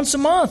do it once a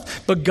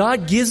month. But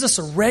God gives us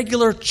a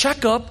regular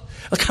checkup,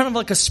 kind of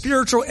like a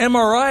spiritual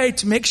MRI,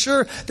 to make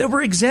sure that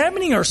we're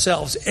examining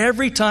ourselves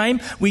every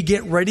time we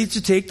get ready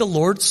to take the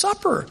Lord's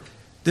Supper.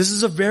 This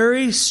is a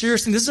very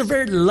serious thing. This is a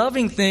very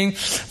loving thing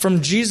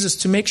from Jesus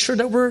to make sure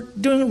that we're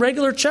doing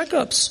regular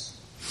checkups.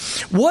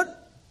 What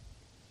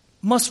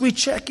must we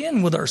check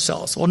in with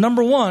ourselves? Well,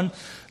 number one,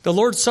 the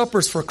Lord's Supper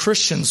is for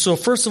Christians. So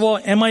first of all,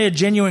 am I a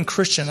genuine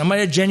Christian? Am I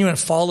a genuine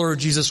follower of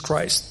Jesus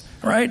Christ?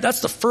 All right?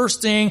 That's the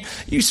first thing.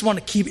 You just want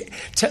to keep,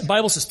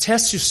 Bible says,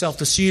 test yourself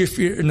to see if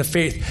you're in the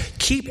faith.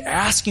 Keep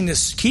asking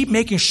this. Keep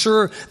making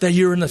sure that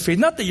you're in the faith.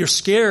 Not that you're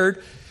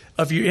scared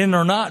of you're in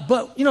or not,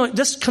 but,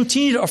 just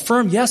continue to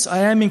affirm, yes, I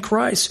am in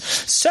Christ.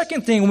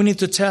 Second thing we need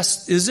to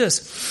test is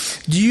this.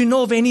 Do you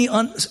know of any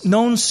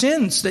unknown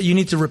sins that you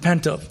need to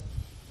repent of?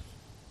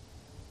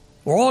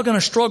 We're all going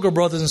to struggle,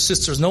 brothers and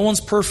sisters. No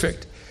one's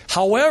perfect.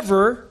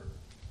 However,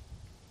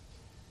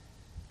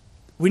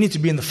 we need to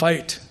be in the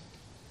fight.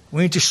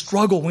 We need to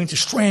struggle. We need to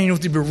strain. We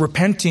need to be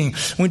repenting.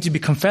 We need to be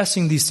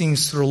confessing these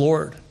things to the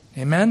Lord.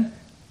 Amen?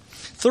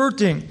 Third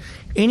thing,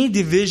 any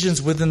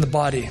divisions within the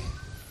body.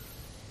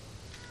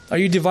 Are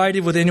you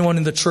divided with anyone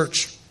in the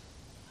church?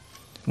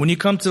 When you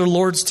come to the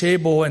Lord's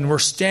table and we're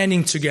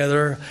standing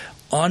together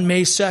on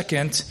May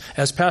 2nd,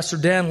 as Pastor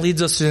Dan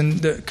leads us in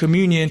the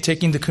communion,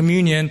 taking the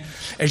communion,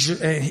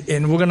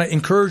 and we're going to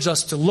encourage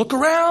us to look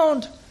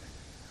around.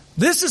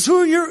 This is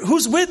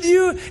who's with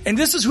you, and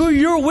this is who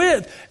you're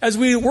with as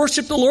we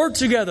worship the Lord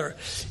together.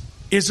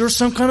 Is there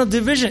some kind of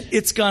division?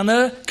 It's going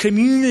to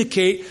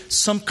communicate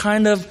some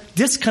kind of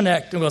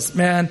disconnect. And goes,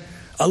 man,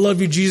 I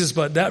love you, Jesus,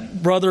 but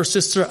that brother or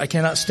sister, I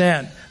cannot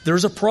stand.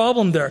 There's a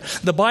problem there.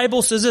 The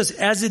Bible says this,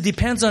 as it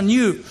depends on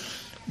you,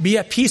 be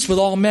at peace with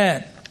all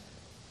men.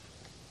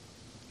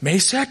 May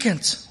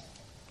 2nd.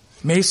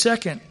 May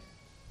 2nd.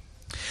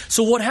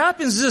 So what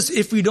happens is this,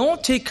 if we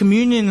don't take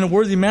communion in a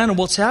worthy manner,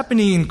 what's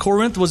happening in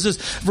Corinth was this,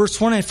 verse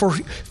 20,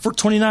 for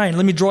 29.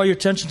 Let me draw your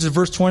attention to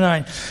verse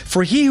 29.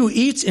 For he who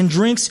eats and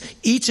drinks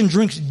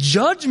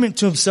judgment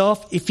to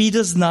himself if he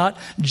does not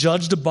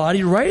judge the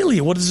body rightly.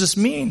 What does this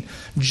mean?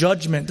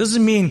 Judgment.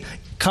 Doesn't mean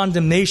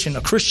condemnation.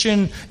 A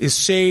Christian is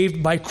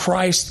saved by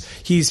Christ.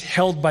 He's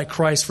held by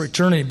Christ for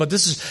eternity. But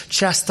this is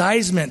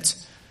chastisement.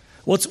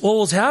 What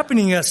was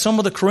happening is some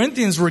of the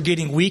Corinthians were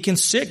getting weak and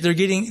sick. They're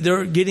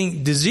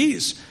getting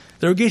disease.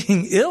 They're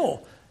getting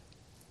ill.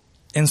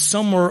 And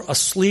some were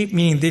asleep,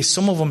 meaning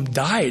some of them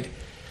died.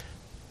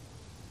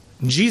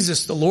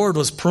 Jesus, the Lord,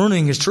 was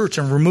pruning His church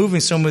and removing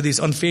some of these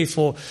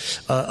unfaithful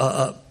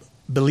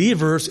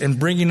believers and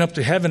bringing them up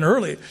to heaven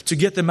early to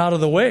get them out of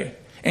the way.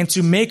 And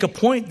to make a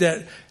point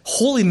that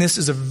holiness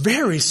is a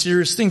very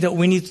serious thing that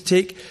we need to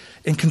take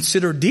and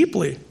consider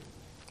deeply.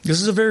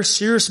 This is a very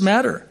serious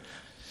matter.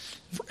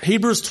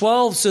 Hebrews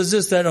 12 says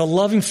this, that a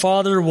loving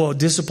father will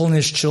discipline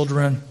his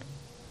children,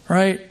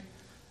 right?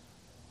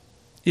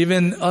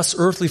 Even us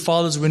earthly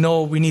fathers, we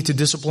know we need to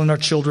discipline our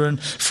children.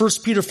 1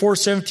 Peter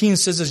 4:17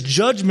 says this,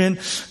 judgment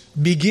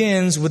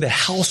begins with the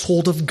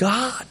household of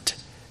God,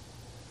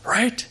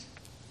 right?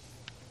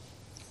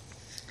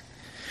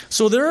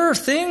 So there are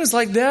things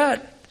like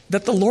that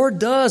the Lord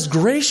does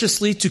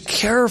graciously to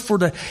care for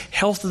the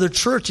health of the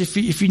church.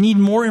 If you need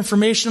more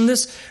information on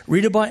this,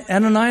 read about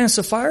Ananias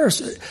and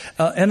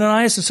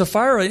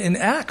Sapphira in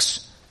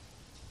Acts,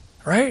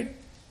 right?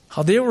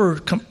 How they were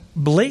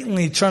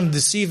blatantly trying to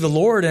deceive the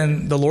Lord,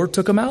 and the Lord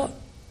took them out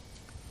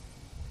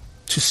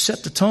to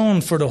set the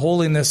tone for the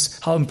holiness,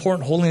 how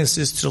important holiness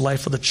is to the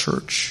life of the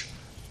church.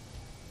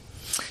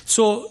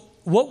 So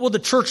what will the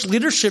church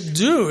leadership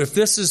do if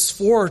this is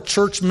for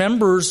church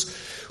members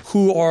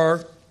who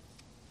are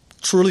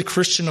truly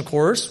Christian, of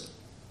course?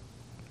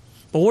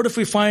 But what if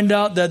we find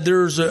out that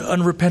there's an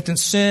unrepentant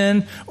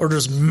sin or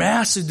there's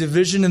massive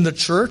division in the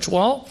church?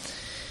 Well,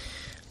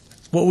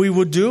 what we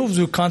would do is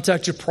we would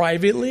contact you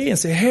privately and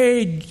say,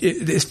 hey,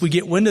 if we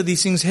get wind of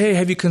these things, hey,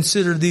 have you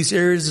considered these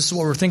areas? This is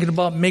what we're thinking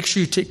about. Make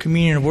sure you take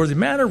communion in a worthy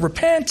manner.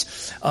 Repent,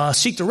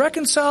 seek to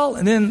reconcile,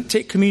 and then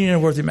take communion in a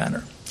worthy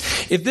manner.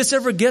 If this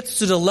ever gets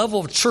to the level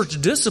of church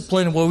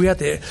discipline where we have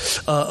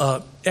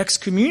to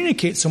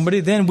excommunicate somebody,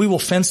 then we will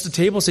fence the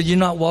table and say, you're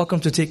not welcome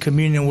to take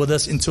communion with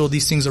us until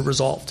these things are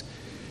resolved.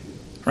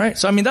 Right?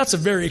 So, I mean, that's a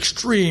very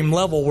extreme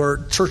level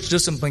where church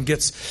discipline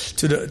gets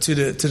to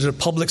the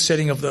public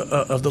setting of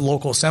the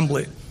local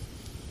assembly.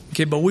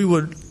 Okay, but we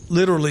would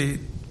literally,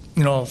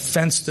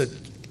 fence the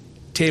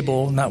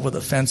table, not with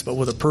a fence, but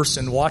with a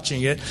person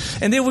watching it.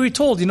 And they will be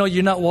told,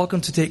 you're not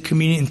welcome to take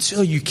communion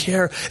until you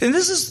care. And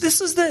this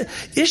is the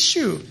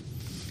issue.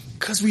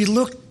 Because we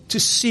look to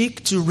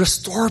seek to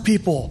restore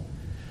people.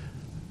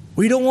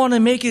 We don't want to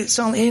make it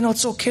sound, hey,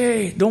 it's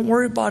okay. Don't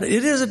worry about it.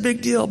 It is a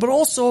big deal. But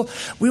also,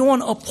 we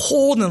want to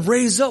uphold and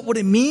raise up what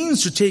it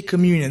means to take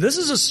communion. This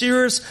is a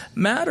serious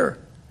matter.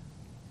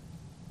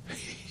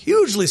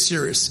 Hugely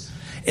serious.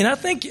 And I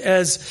think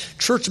as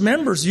church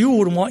members, you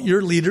would want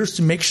your leaders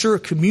to make sure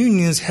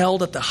communion is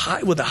held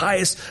at with the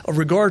highest of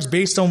regards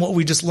based on what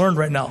we just learned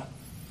right now.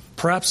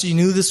 Perhaps you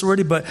knew this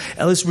already, but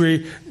at least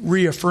we're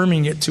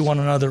reaffirming it to one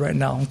another right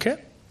now, okay?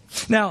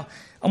 Now,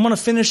 I'm going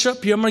to finish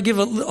up here. I'm going to give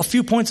a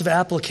few points of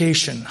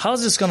application. How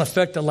is this going to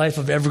affect the life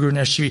of Evergreen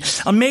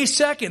SGV? On May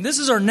 2nd, this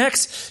is our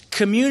next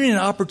communion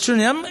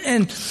opportunity.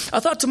 And I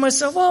thought to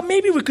myself, well,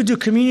 maybe we could do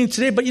communion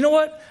today. But you know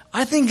what?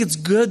 I think it's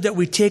good that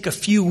we take a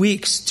few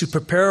weeks to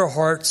prepare our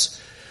hearts,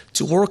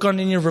 to work on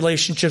any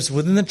relationships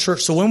within the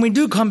church. So when we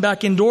do come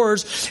back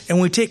indoors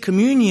and we take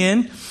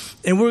communion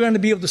and we're going to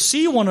be able to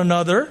see one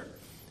another,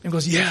 and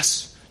goes,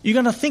 yes, you're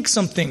going to think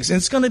some things. And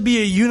it's going to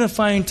be a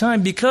unifying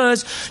time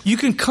because you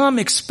can come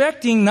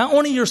expecting not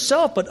only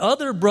yourself, but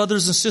other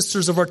brothers and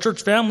sisters of our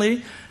church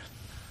family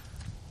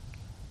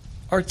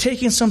are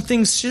taking some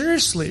things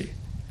seriously.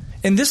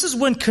 And this is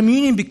when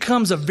communion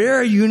becomes a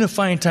very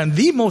unifying time,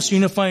 the most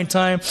unifying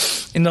time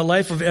in the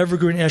life of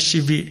Evergreen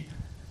SGV.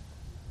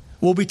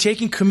 We'll be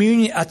taking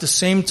communion at the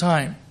same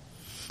time.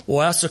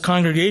 We'll ask the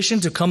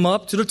congregation to come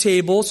up to the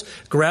tables,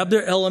 grab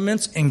their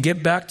elements, and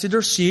get back to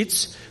their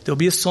seats. There'll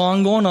be a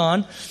song going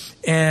on,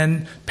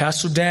 and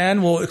Pastor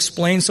Dan will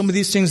explain some of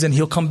these things, and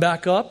he'll come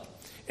back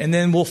up, and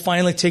then we'll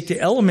finally take the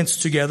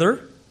elements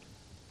together.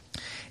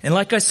 And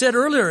like I said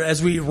earlier,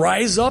 as we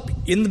rise up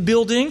in the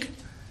building,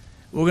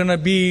 we're going to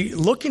be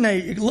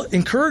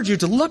encourage you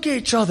to look at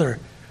each other.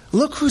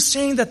 Look who's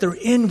saying that they're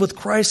in with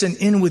Christ and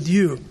in with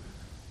you.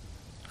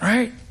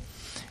 Right?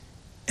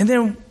 And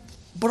then,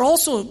 but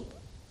also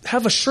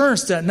have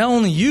assurance that not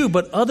only you,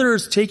 but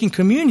others taking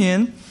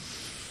communion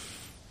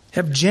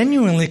have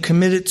genuinely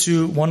committed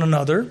to one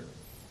another,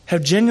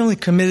 have genuinely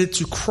committed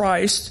to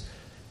Christ,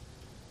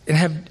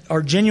 and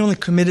are genuinely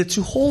committed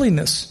to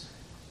holiness.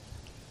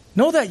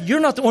 Know that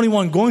you're not the only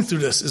one going through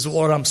this, is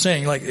what I'm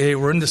saying. Like, hey,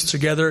 we're in this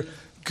together.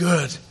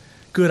 Good.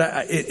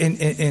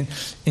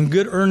 In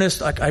good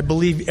earnest, I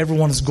believe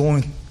everyone is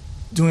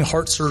doing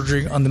heart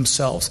surgery on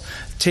themselves,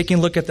 taking a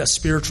look at that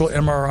spiritual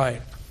MRI.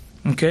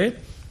 Okay?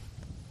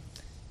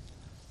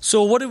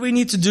 So what do we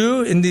need to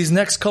do in these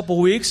next couple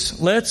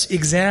weeks? Let's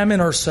examine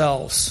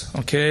ourselves.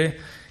 Okay?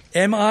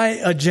 Am I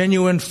a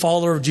genuine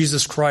follower of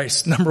Jesus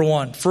Christ? Number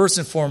one, first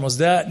and foremost,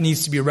 that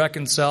needs to be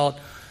reconciled.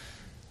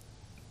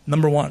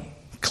 Number one,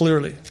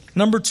 clearly.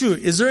 Number two,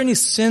 is there any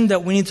sin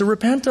that we need to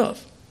repent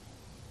of?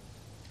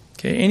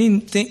 Okay, any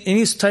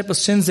type of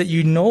sins that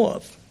you know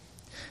of.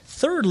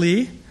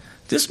 Thirdly,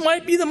 this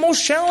might be the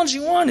most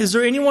challenging one. Is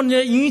there anyone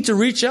that you need to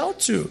reach out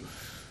to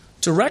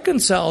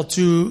reconcile,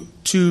 to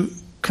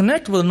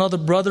connect with another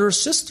brother or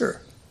sister?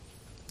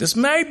 This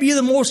might be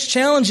the most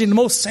challenging, the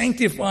most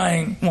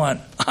sanctifying one.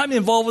 I'm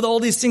involved with all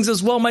these things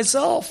as well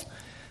myself.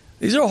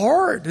 These are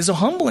hard. These are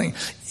humbling.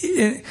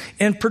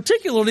 And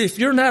particularly if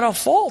you're not at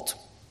fault,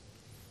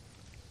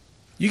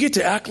 you get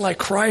to act like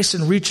Christ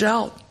and reach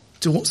out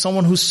to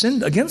someone who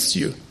sinned against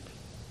you.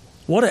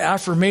 What an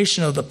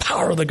affirmation of the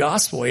power of the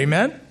gospel.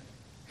 Amen?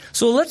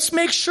 So let's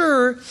make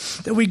sure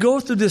that we go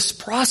through this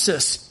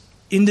process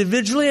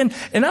individually. And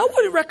I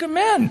would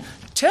recommend,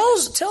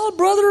 tell a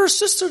brother or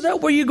sister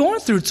that what you're going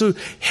through to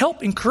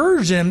help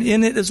encourage them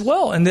in it as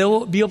well. And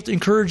they'll be able to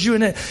encourage you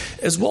in it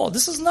as well.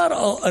 This is not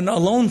an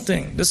alone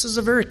thing. This is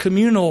a very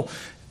communal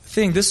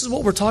thing. This is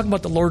what we're talking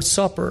about, the Lord's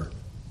Supper.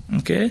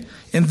 Okay?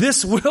 And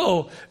this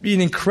will be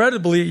an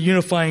incredibly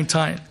unifying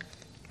time.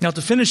 Now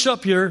to finish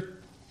up here,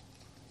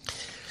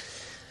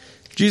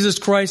 Jesus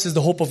Christ is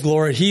the hope of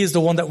glory. He is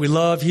the one that we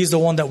love. He's the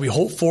one that we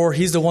hope for.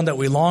 He's the one that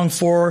we long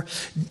for.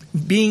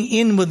 Being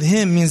in with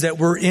Him means that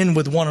we're in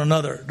with one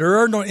another. There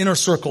are no inner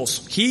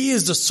circles. He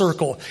is the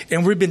circle,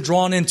 and we've been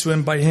drawn into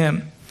Him by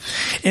Him.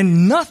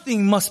 And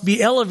nothing must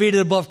be elevated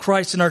above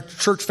Christ in our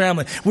church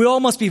family. We all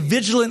must be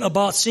vigilant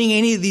about seeing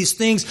any of these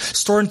things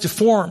starting to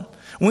form.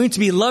 We need to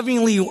be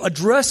lovingly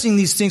addressing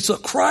these things so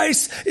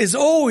Christ is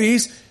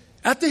always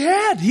at the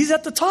head. He's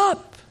at the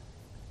top.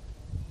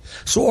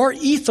 So our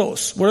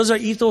ethos, what is our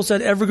ethos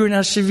at Evergreen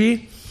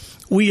SGV?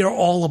 We are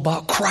all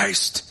about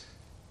Christ.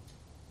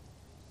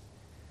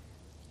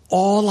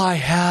 All I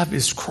have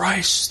is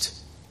Christ.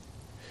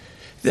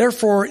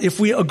 Therefore, if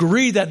we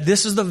agree that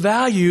this is the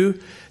value,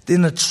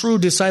 then a true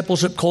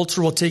discipleship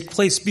culture will take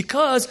place,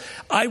 because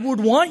I would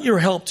want your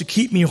help to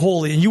keep me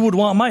holy, and you would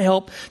want my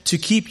help to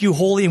keep you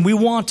holy, and we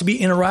want to be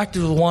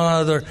interactive with one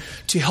another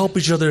to help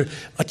each other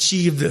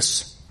achieve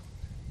this.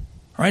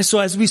 All right, so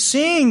as we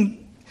sing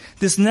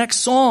this next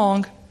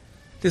song,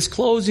 this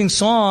closing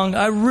song,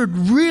 I would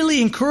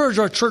really encourage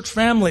our church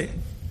family.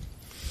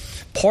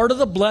 Part of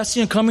the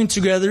blessing of coming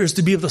together is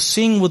to be able to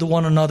sing with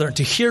one another,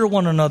 to hear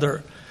one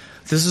another.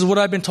 This is what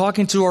I've been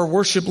talking to our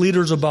worship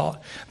leaders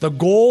about. The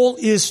goal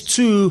is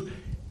to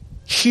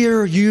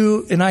hear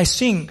you and I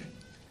sing.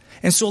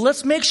 And so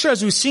let's make sure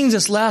as we sing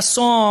this last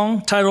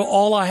song titled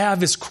All I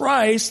Have is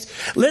Christ,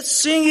 let's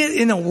sing it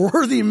in a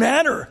worthy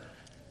manner.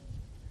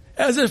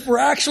 As if we're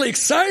actually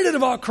excited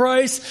about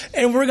Christ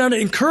and we're going to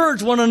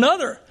encourage one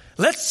another.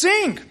 Let's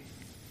sing.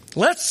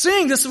 Let's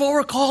sing. This is what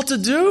we're called to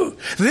do.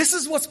 This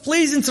is what's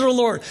pleasing to the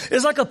Lord.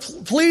 It's like a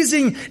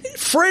pleasing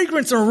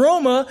fragrance and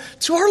aroma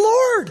to our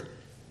Lord.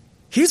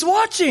 He's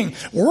watching.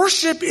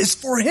 Worship is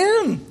for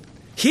Him.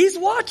 He's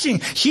watching.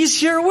 He's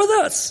here with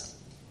us.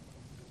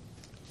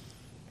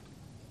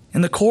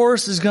 And the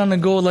chorus is going to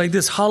go like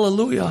this.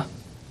 Hallelujah.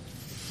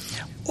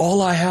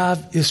 All I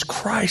have is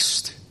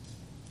Christ.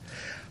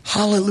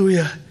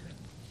 Hallelujah.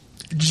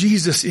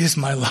 Jesus is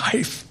my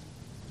life.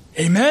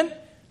 Amen?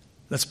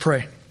 Let's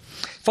pray.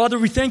 Father,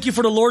 we thank you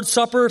for the Lord's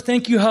Supper.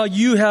 Thank you how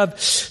you have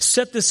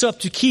set this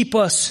up to keep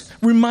us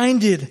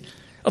reminded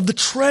of the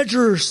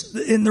treasures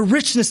and the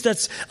richness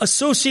that's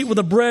associated with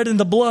the bread and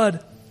the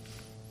blood.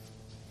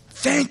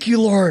 Thank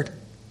you, Lord.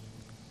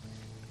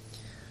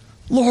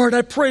 Lord,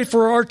 I pray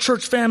for our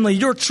church family,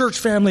 your church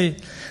family,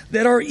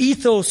 that our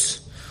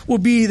ethos will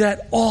be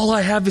that all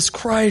I have is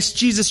Christ.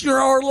 Jesus, you're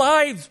our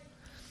life.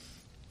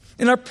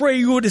 And I pray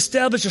you would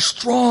establish a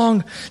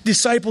strong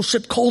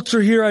discipleship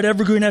culture here at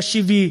Evergreen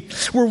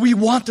SGV, where we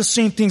want the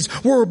same things,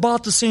 we're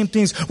about the same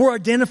things, we're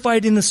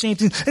identified in the same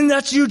things. And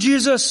that's you,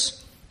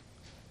 Jesus.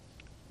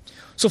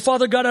 So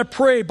Father God, I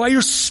pray by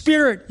your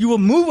Spirit, you will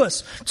move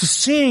us to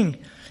sing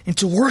and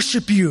to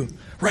worship you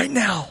right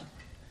now.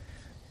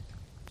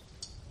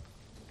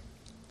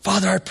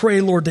 Father, I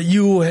pray, Lord, that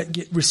you will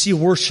receive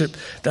worship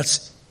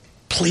that's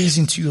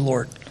pleasing to you,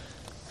 Lord.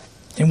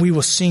 And we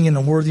will sing in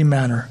a worthy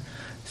manner.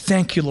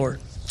 Thank you,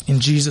 Lord. In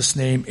Jesus'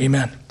 name,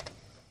 amen.